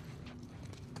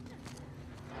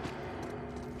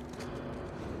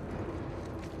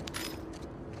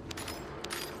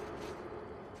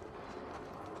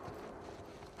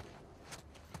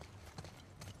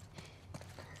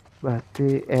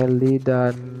 Berarti Ellie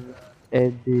dan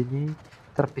Eddie ini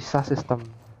terpisah sistem.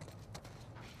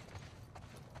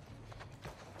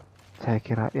 Saya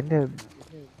kirain ya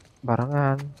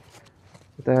barengan.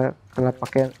 Kita kalau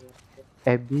pakai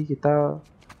Abby kita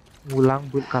ngulang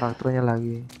build karakternya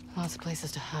lagi. Lots of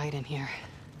places to hide in here.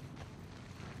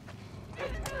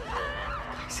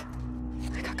 Guys,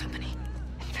 I got company.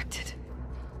 Infected.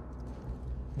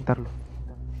 Ntar lu.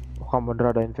 Oh,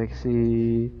 Commander ada infeksi.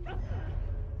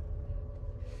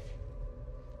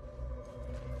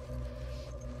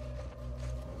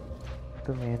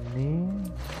 Itu ini.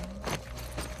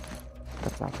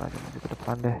 Apa aja maju ke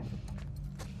depan deh.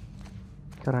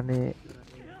 Karena nih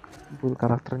build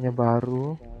karakternya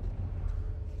baru.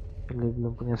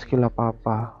 Belum punya skill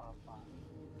apa-apa.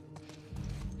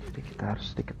 Jadi kita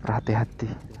harus sedikit berhati-hati.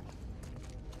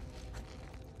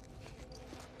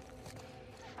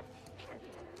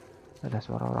 Ada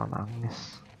suara orang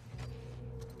nangis.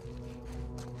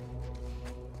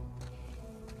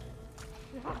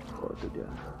 Oh, itu dia.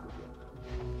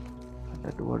 Ada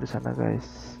 2 di sana,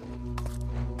 guys.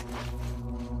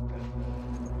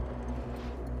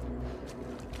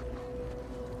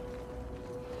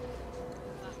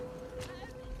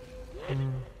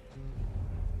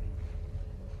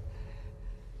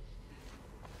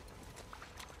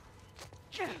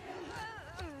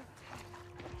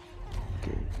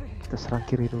 Oke, kita serang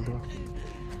kiri dulu.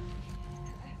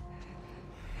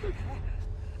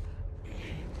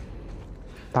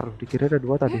 Taruh di kiri ada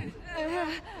 2 tadi.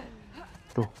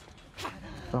 Tuh.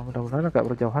 Mudah-mudahan agak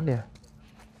berjauhan ya.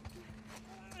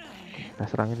 Oke, kita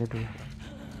serang ini dulu.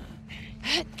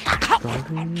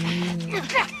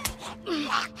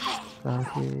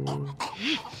 Lagi.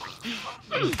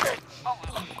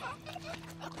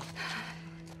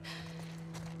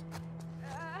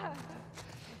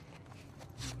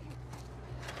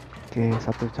 Oke,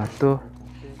 satu jatuh.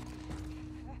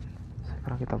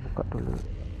 Sekarang kita buka dulu.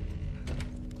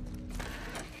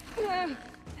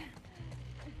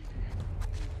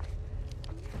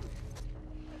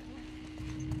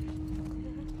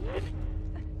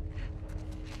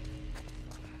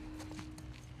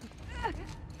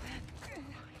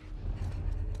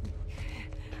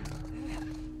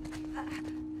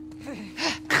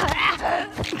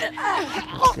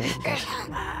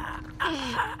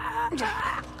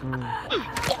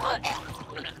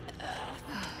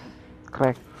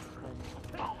 Crack.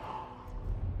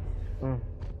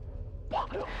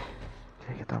 Oke,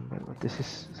 kita ambil. This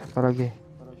is siapa lagi?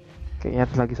 Kayaknya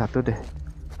ada lagi 1 deh.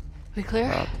 We clear?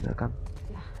 Bener kan?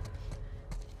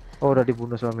 Oh, udah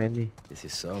dibunuh sama Manny. This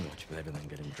is so much better than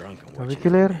getting drunk and Tapi watching.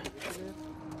 clear.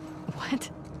 What?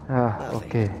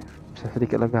 Oke. Bisa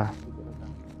sedikit lega.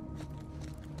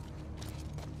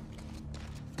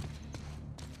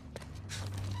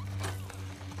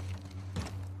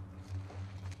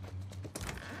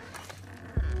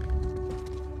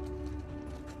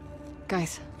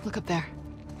 Guys, look up there.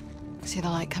 See the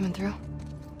light coming through?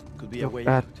 Could be a way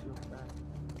Look at. out.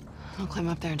 I'll climb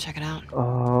up there and check it out.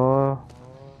 Oh,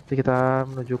 Jadi kita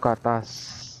menuju ke atas.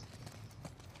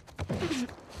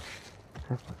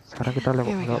 Sekarang kita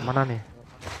lewat mana nih?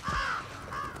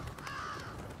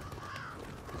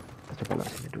 Kita coba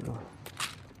lewat sini dulu.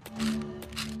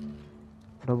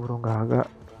 Udah burung gagak.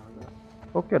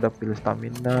 Oke, ada pil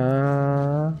stamina.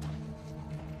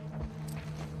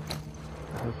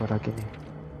 Apa lagi nih?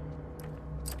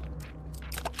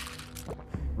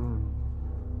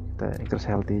 Kita increase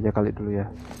healthy aja kali dulu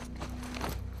ya.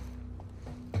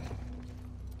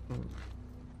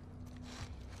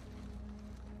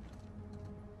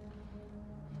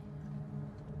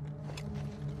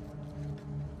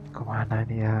 Kemana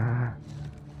ini ya?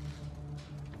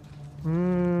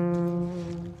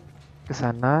 Ke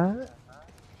sana.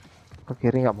 Ke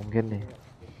kiri nggak mungkin nih.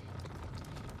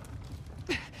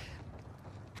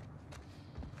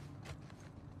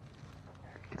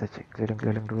 Kita cek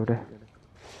keliling-keliling dulu deh.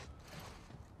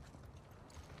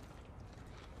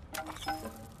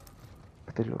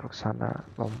 Kita dulu ke sana,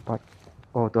 lompat.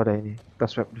 Oh, tuh ada ini. Kita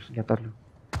swap dulu senjata dulu.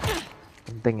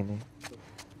 Penting ini.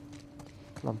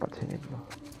 Lompat sini dulu.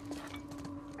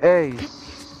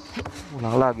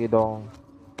 Ulang lagi dong.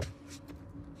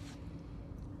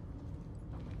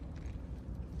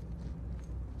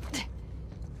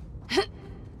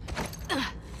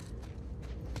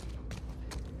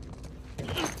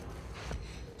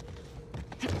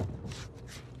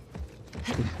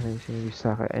 Di sini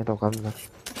bisa kayaknya tau kan bener.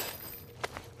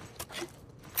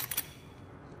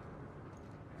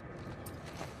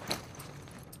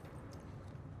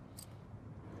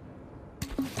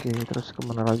 Oke, terus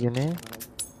kemana lagi nih?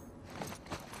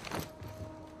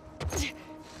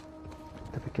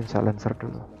 Kita bikin silencer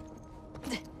dulu.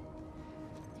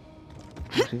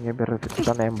 Fungsinya biar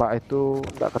kita nembak itu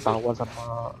nggak ketahuan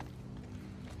sama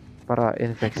para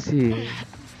infeksi.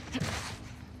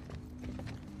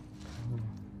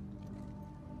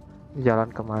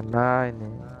 Jalan kemana ini?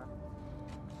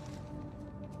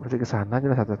 Berarti ke sana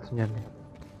aja satu-satunya nih.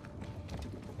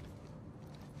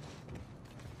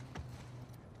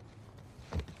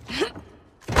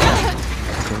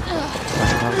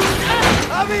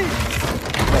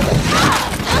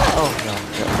 Oh, enggak.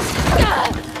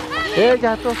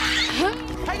 Jatuh.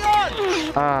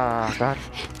 Kan.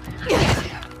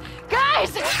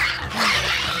 Guys!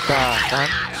 Kan.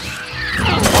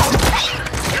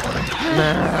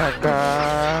 Nah,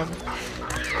 kan.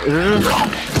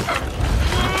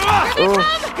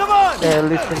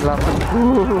 Elis penyelamat.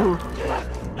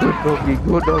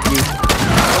 Good doggy.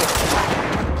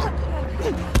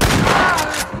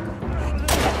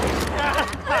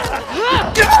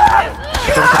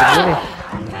 Ini.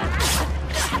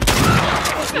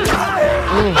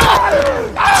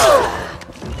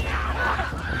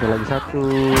 Ada lagi satu.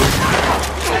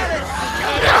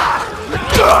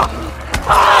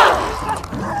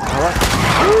 Awas.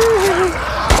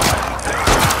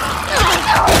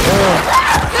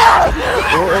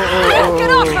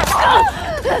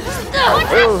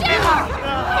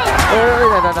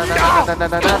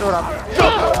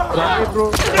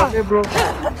 Rame bro.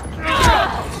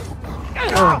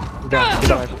 Udah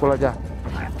pukul aja.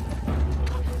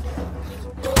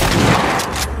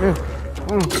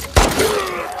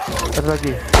 Ada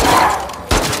lagi.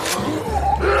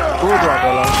 Udah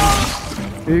ada lagi.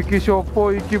 Iki sopo,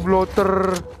 iki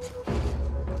blotter.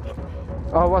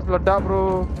 Awas ledak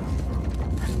bro.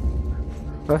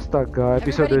 Astaga,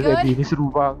 episode ini seru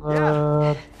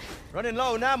banget. Running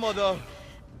low on ammo though.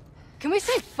 Can we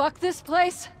say fuck this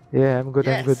place? Yeah, I'm good.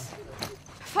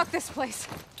 Fuck this place.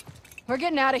 We're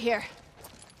getting out of here.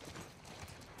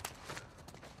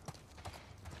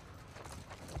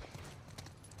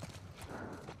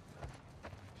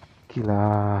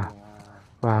 Gila.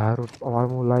 Baru awal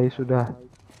mulai sudah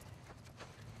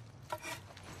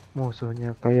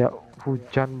musuhnya kayak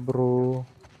hujan bro.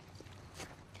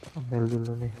 Ambil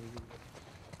dulu nih.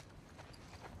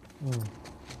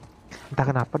 Entah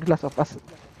kenapa di Last of Us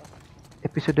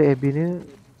episode Abby ini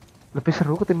lebih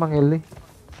seru ketimbang Ellie.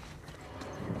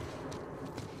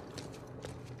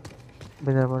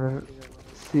 Benar-benar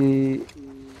si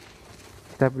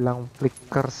kita bilang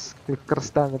flickers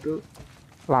tangan itu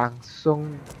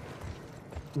langsung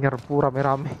nyerbu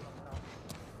rame-rame.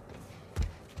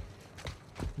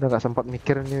 Udah nggak sempat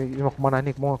mikir ini mau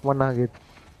kemana gitu.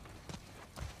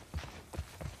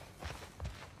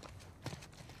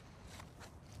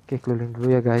 Oke, keliling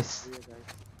dulu ya guys.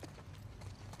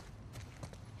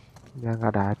 Ya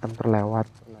nggak ada item terlewat.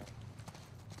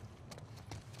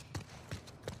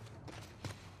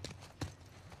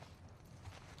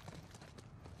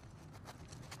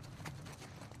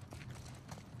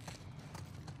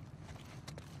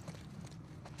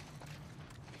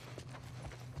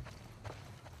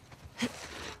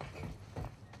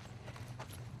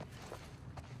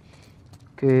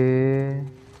 Oke,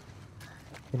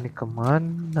 ini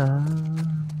kemana?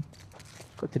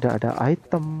 Kok tidak ada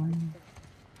item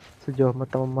sejauh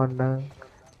mata memandang?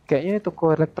 Kayaknya itu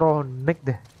toko elektronik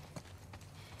deh.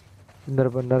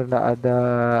 Bener-bener nggak ada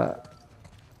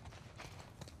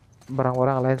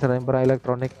barang-barang lain selain barang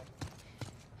elektronik.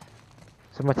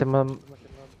 Semacam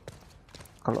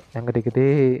kalau yang gede-gede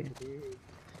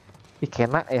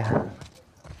Ikena ya.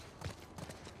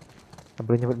 Nggak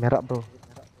boleh nyebut merek bro.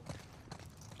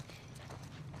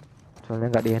 Soalnya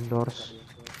nggak di endorse.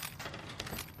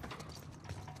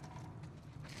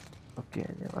 Oke,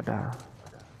 ini ada.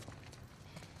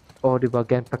 Oh, di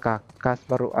bagian perkakas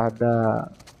baru ada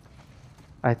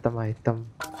item-item.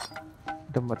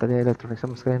 Tempat tadi elektronik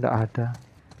sama sekali nggak ada.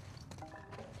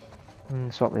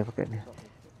 Swap ya pakai ini.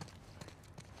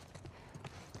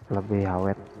 Lebih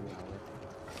awet.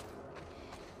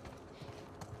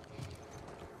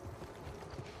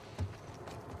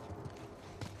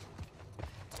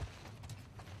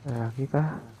 Lagi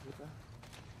kah?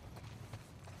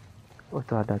 Oh,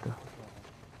 itu ada tuh.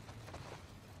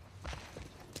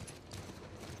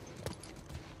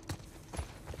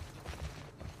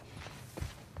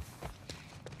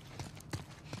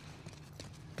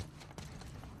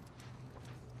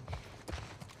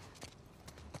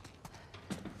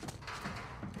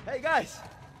 Hey guys,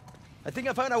 I think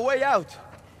I found a way out.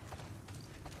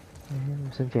 Ini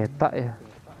mesin cetak ya.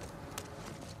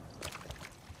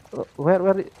 Where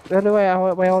the way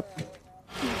out?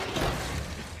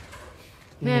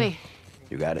 Manny.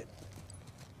 You got it.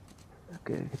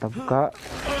 Oke, kita buka.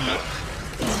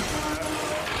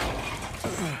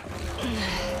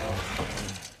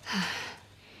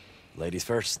 Ladies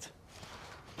first.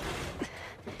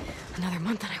 Another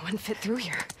month and I wouldn't fit through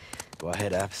here. Go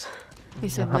ahead, Abs. He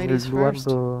said Hamil ladies duluan, first.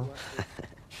 bro.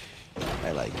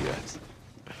 I like you, Abs.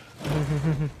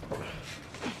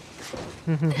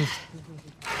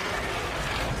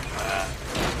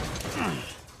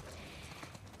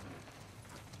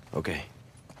 Okay.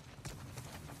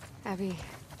 Abby,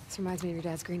 this reminds me of your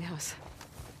dad's greenhouse.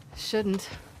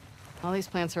 Shouldn't. All these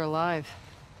plants are alive.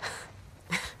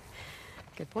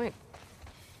 Good point.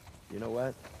 You know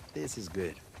what? This is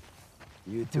good.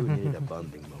 You two needed a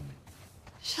bonding moment.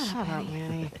 Shut up,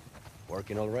 Manny.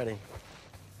 Working already.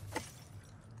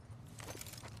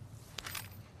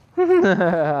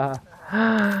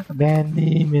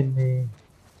 Manny.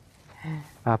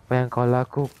 Apa yang kau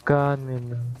lakukan,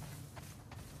 Manny?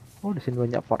 Oh, di sini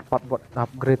banyak part-part buat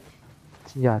upgrade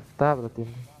senjata berarti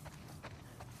ini.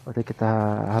 Berarti kita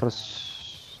harus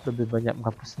lebih banyak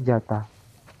menghapus senjata.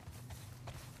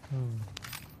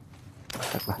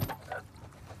 Lah.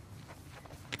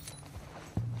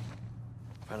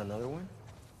 Found another one?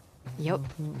 Yup.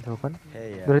 Tuh kan?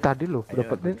 Hey, Dari tadi loh,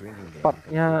 dapetnya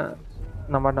partnya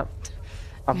nama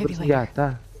upgrade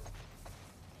senjata.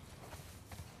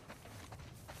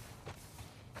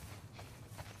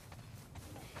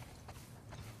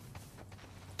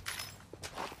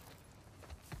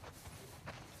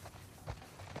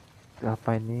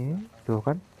 Apa ini? Tuh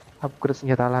kan? Upgrade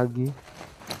senjata lagi.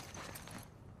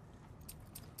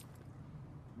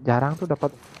 Jarang tuh dapat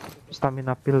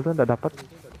stamina pill tuh, nggak dapat.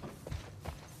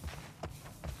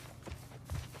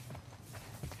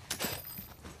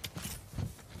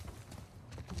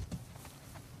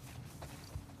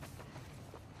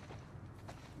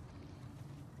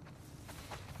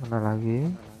 Mana lagi?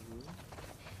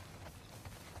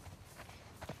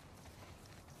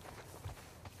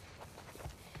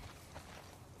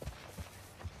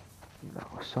 Nggak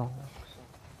kosong.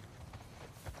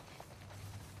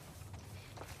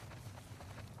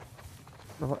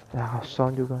 Ya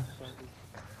kosong juga.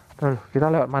 Tuh,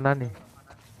 kita lewat mana nih?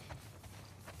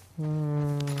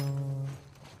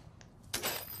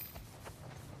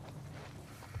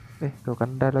 Tuh kan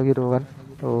ada lagi tuh kan.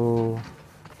 Tuh.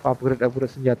 Upgrade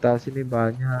senjata sini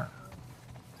banyak.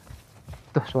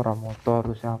 Tuh suara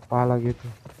motor tuh siapa lagi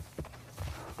tuh.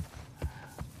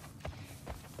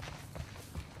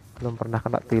 Belum pernah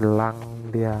kena tilang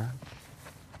dia.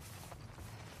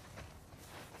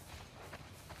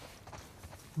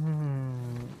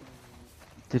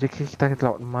 Jadi kita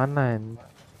lewat mana ini?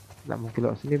 Nggak mungkin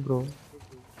lewat sini bro.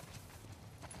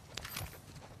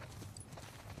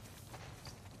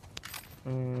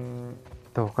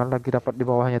 Tuh kan lagi dapat di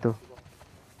bawahnya tuh.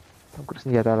 Upgrade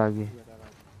senjata lagi.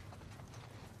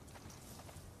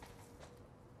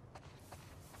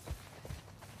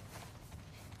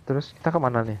 Terus kita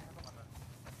kemana nih?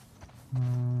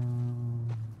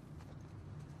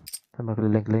 Sama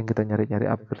keliling-keliling kita nyari-nyari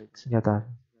upgrade senjata.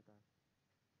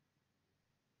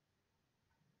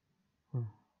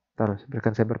 Terus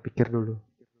berikan saya berpikir dulu.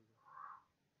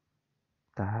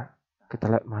 Kita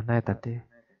lihat mana ya tadi.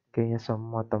 Kayaknya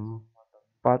semua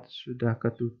tempat sudah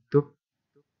ketutup.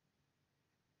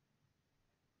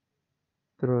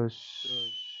 Terus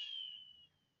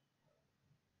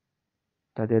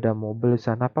tadi ada mobil di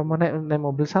sana. Apa mau naik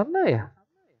mobil sana ya?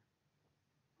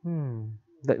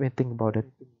 Let me think about it.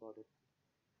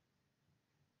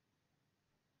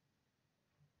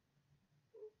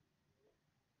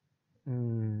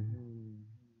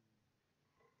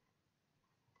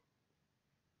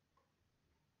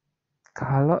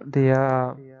 Kalau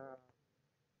dia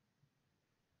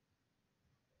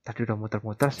tadi udah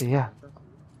muter-muter sih ya.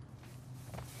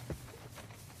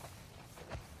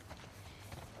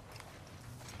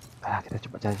 Kita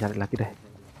coba cari-cari lagi deh.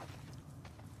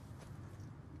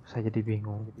 Saya jadi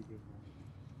bingung.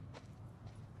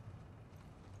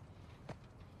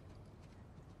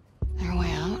 Their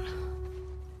way out.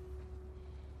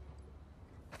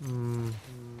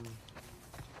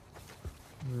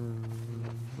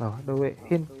 Oh, the way.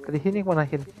 Hin. Tadi Hin yang mana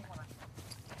Hin?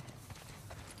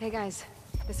 Hey guys,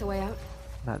 this a way out?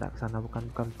 Nggak ada kesana, bukan.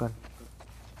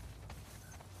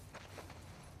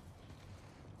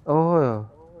 Oh,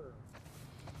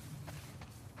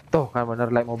 tuh kan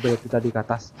bener like mobil itu tadi ke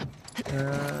atas.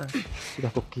 Sudah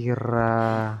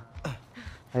kukira.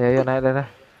 Ayo naik deh.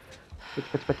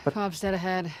 Cepet. Cops dead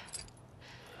ahead.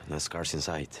 No scars in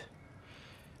sight.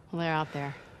 Well, they're out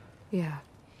there. Yeah.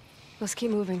 Let's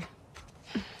keep moving.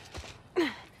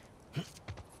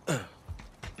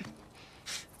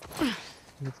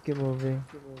 Let's keep moving.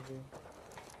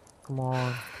 Come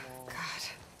on. God.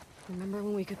 Remember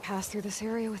when we could pass through this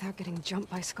area without getting jumped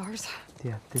by scars?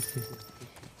 Yeah, this is...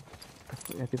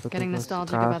 Getting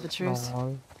nostalgic about the truce.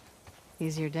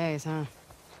 Easier days, huh?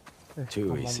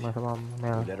 Too easy. We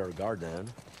let our guard down,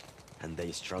 and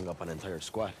they strung up an entire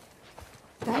squad.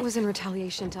 That was in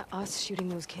retaliation to us shooting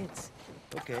those kids.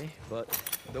 Okay, but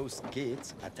those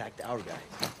kids attacked our guys.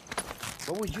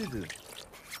 What would you do?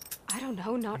 I don't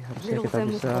know, not riddle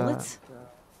them with bullets.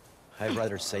 I'd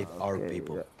rather save our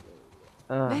people.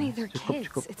 Manny, they're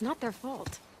kids. It's not their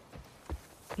fault.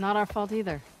 Not our fault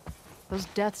either. Those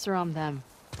deaths are on them.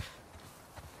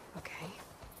 Okay.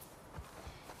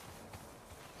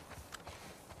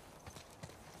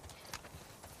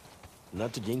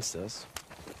 Not to jinx us,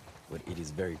 but it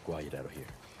is very quiet out here.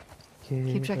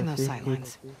 Keep checking those sight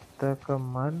lines.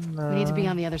 We need to be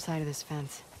on the other side of this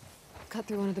fence. Cut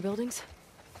through one of the buildings?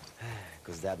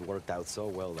 Because that worked out so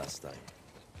well last time.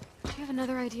 Do you have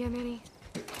another idea, Manny?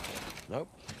 Nope.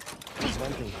 Just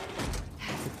one thing.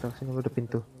 Sini ada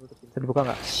pintu. Bisa dibuka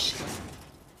nggak?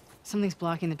 Something's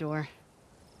blocking the door.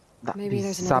 Tak Maybe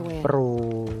there's bisa, another way in. bro.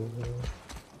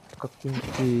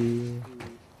 Kekunci.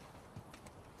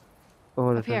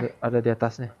 Oh, ada di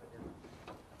atasnya.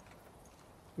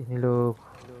 Ini loh.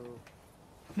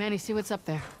 Manny, see what's up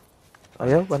there.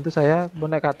 Ayo, bantu saya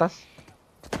naik ke atas.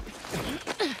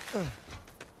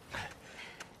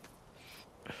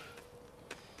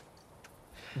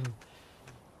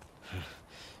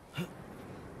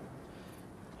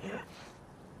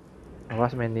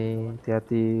 Awas Manny,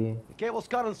 hati-hati.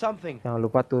 Jangan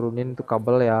lupa turunin tuh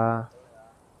kabel ya.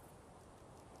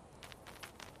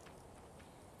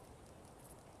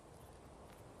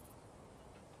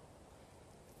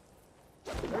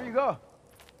 There you go.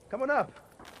 Come on up.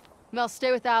 Mel,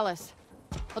 stay with Alice.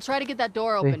 I'll try to get that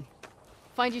door open.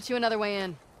 Find you two another way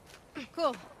in.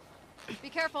 Cool. Be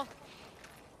careful.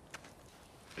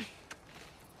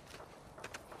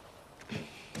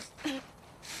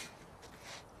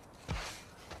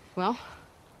 Well?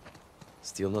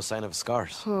 Still no sign of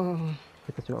scars.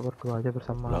 Kita coba berdua aja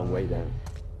bersama. Long way down.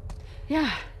 Yeah,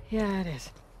 it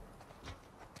is.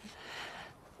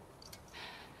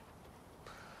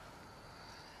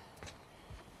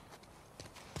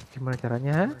 Gimana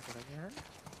caranya?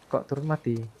 Kok turun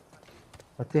mati?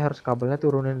 Berarti harus kabelnya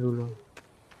turunin dulu.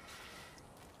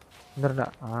 Bener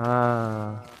nggak?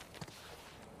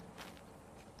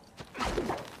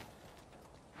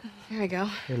 Here we go.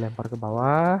 Dilempar ke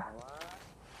bawah.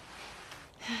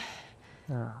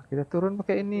 Nah, kita turun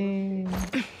pakai ini.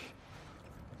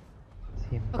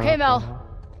 Simpel. Okay, Mel.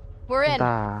 We're in.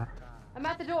 Bentar. I'm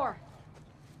at the door.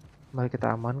 Mari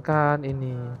kita amankan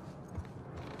ini.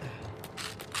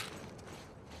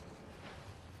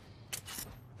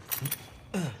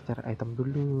 Cari item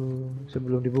dulu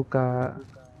sebelum dibuka.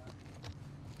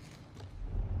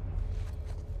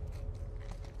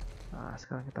 Nah,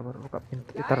 sekarang kita baru buka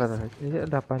pintu. Ini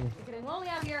ada apa nih?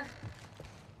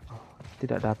 Oh,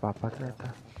 tidak ada apa-apa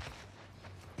ternyata.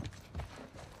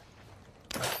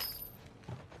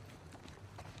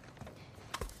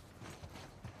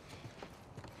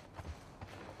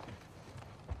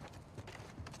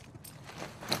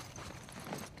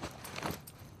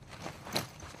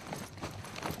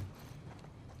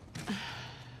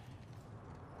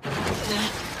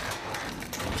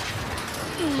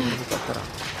 sekarang.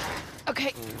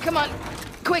 Okay, come on.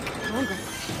 Quick. Go on, Greg.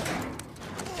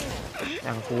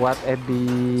 Yang kuat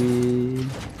Eddie.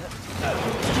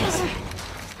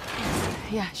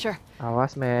 Yeah, sure.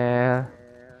 Awas Mel.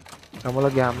 Kamu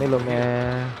lagi hamil loh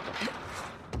Mel.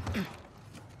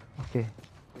 Oke.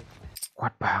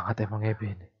 Kuat banget emang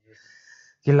Ebi ini.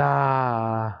 Gila.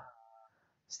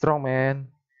 Strong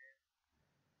man.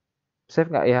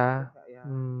 Safe nggak ya?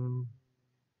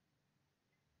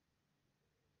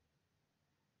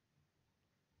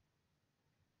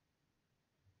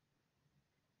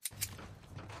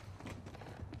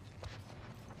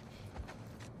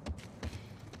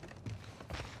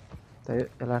 Ayo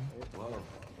jalan.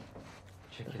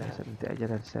 Check it Kita out. nanti aja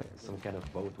dari set. Some kind of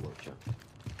boat workshop.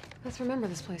 Let's remember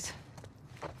this place.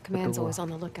 Command's always on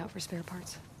the lookout for spare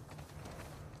parts.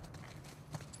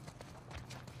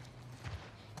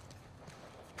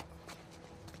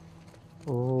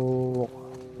 Oh,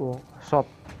 shop.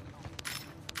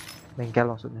 Bengkel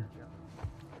maksudnya.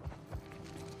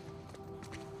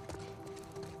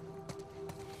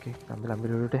 Oke, kita ambil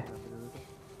dulu deh.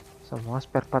 Semua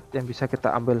spare part yang bisa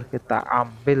kita ambil, kita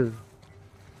ambil.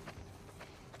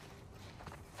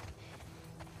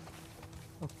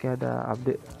 Oke, ada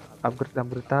upgrade.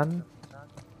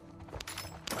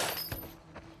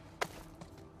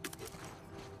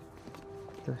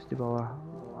 Terus di bawah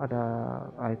ada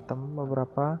item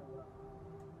beberapa.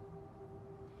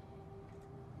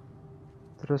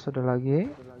 Terus ada lagi.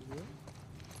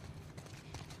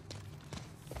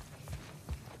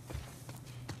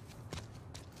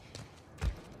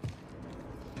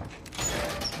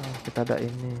 Kita ada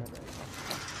ini.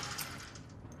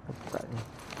 Buka nih.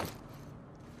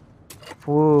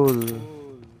 Full.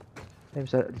 Ini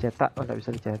bisa dicetak, nggak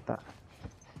bisa dicetak.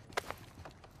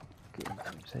 Oke,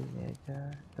 bisa ini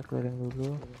aja. Kita keliling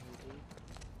dulu.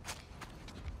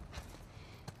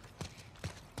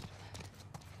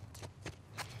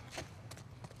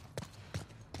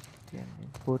 Oke,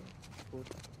 input.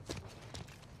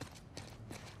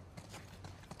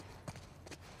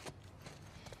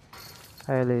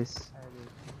 Hai Lis,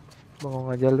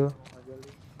 bengong aja lu.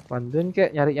 Bantuin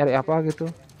kek nyari-nyari apa gitu.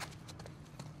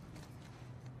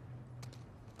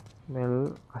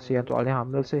 Mel, kasihan soalnya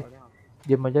hamil sih.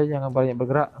 Diam aja, jangan banyak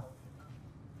bergerak.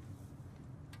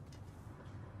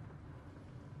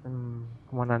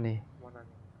 Kemana nih?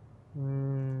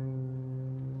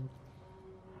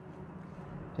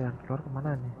 Jalan keluar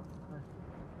kemana nih?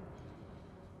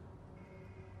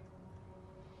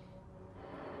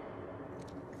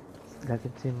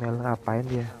 Lihatin si Mel ngapain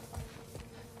dia.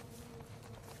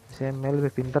 Si Mel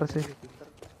lebih pintar sih.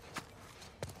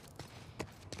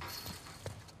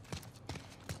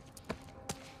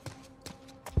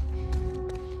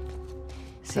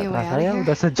 Rasanya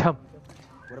udah sejam.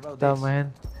 Kita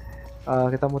main.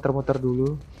 Kita muter-muter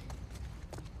dulu.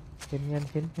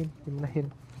 Hin.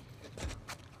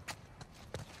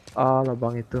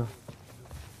 Lubang itu.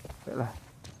 Baiklah.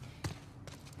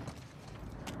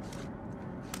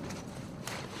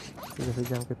 Sudah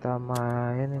sejam kita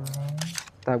main ini.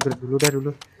 Kita upgrade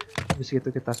dulu. Habis itu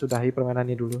kita sudahi permainan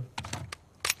ini dulu.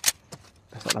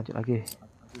 Besok lanjut lagi.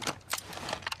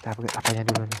 Kita upgrade apanya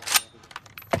dulu nih?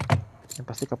 Yang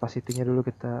pasti kapasitinya dulu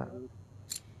kita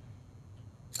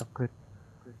upgrade.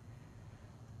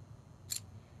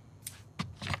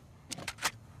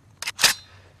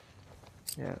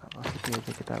 Ya, kapasiti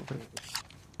aja kita upgrade.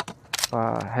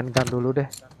 Handgun dulu deh.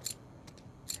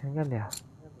 Handgun ya.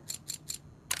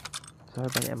 Soalnya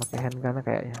banyak yang pakai handgun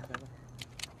kayaknya.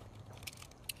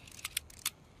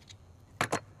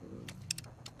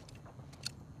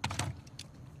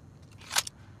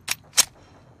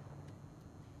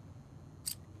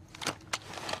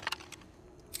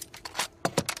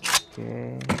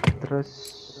 Oke, terus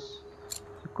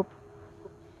cukup.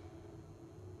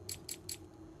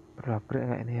 Perlu upgrade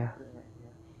nggak ini ya?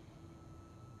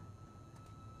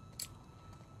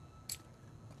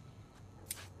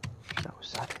 Nggak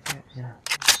usah deh kayaknya.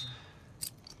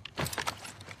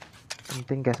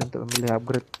 Penting guys untuk memilih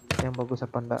upgrade yang bagus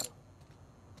apa enggak.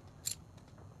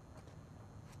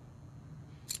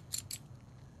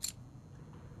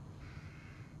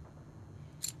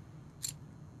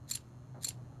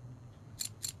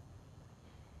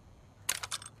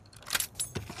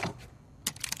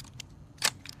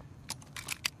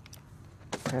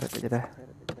 Aja dah.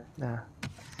 Nah,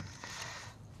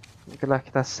 oke lah,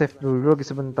 kita save dulu lagi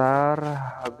sebentar.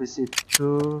 Habis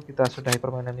itu kita sudahi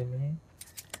permainan ini.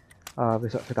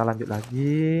 Besok kita lanjut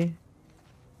lagi.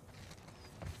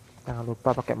 Jangan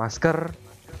lupa pakai masker.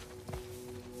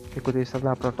 Ikuti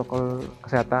segala protokol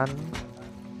kesehatan.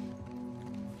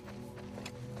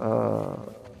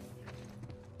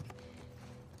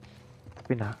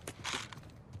 pindah.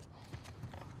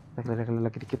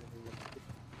 Lagi dikit.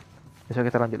 Besok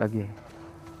kita lanjut lagi.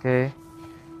 Oke.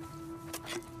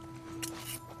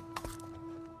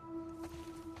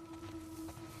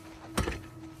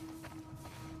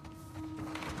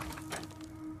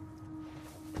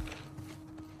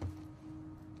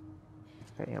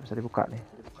 Kayaknya nggak bisa dibuka nih.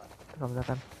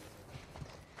 Tekan.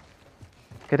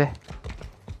 Oke deh.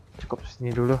 Cukup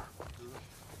sini dulu.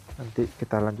 Nanti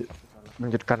kita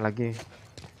lanjutkan lagi.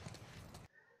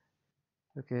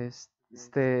 Oke,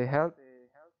 stay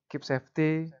healthy, keep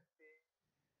safety,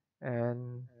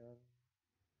 and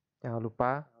jangan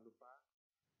lupa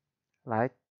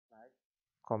like,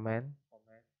 comment,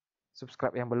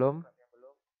 subscribe yang belum.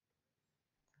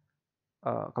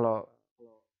 Kalau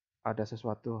ada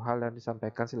sesuatu hal yang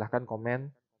disampaikan silahkan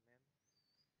komen.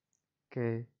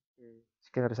 Oke,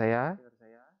 sekian dari saya.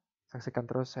 Saksikan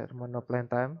terus Herman No Plan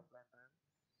Time.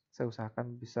 Saya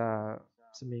usahakan bisa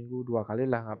seminggu 2 kali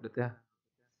lah update ya.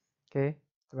 Oke,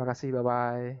 terima kasih,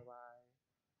 bye-bye.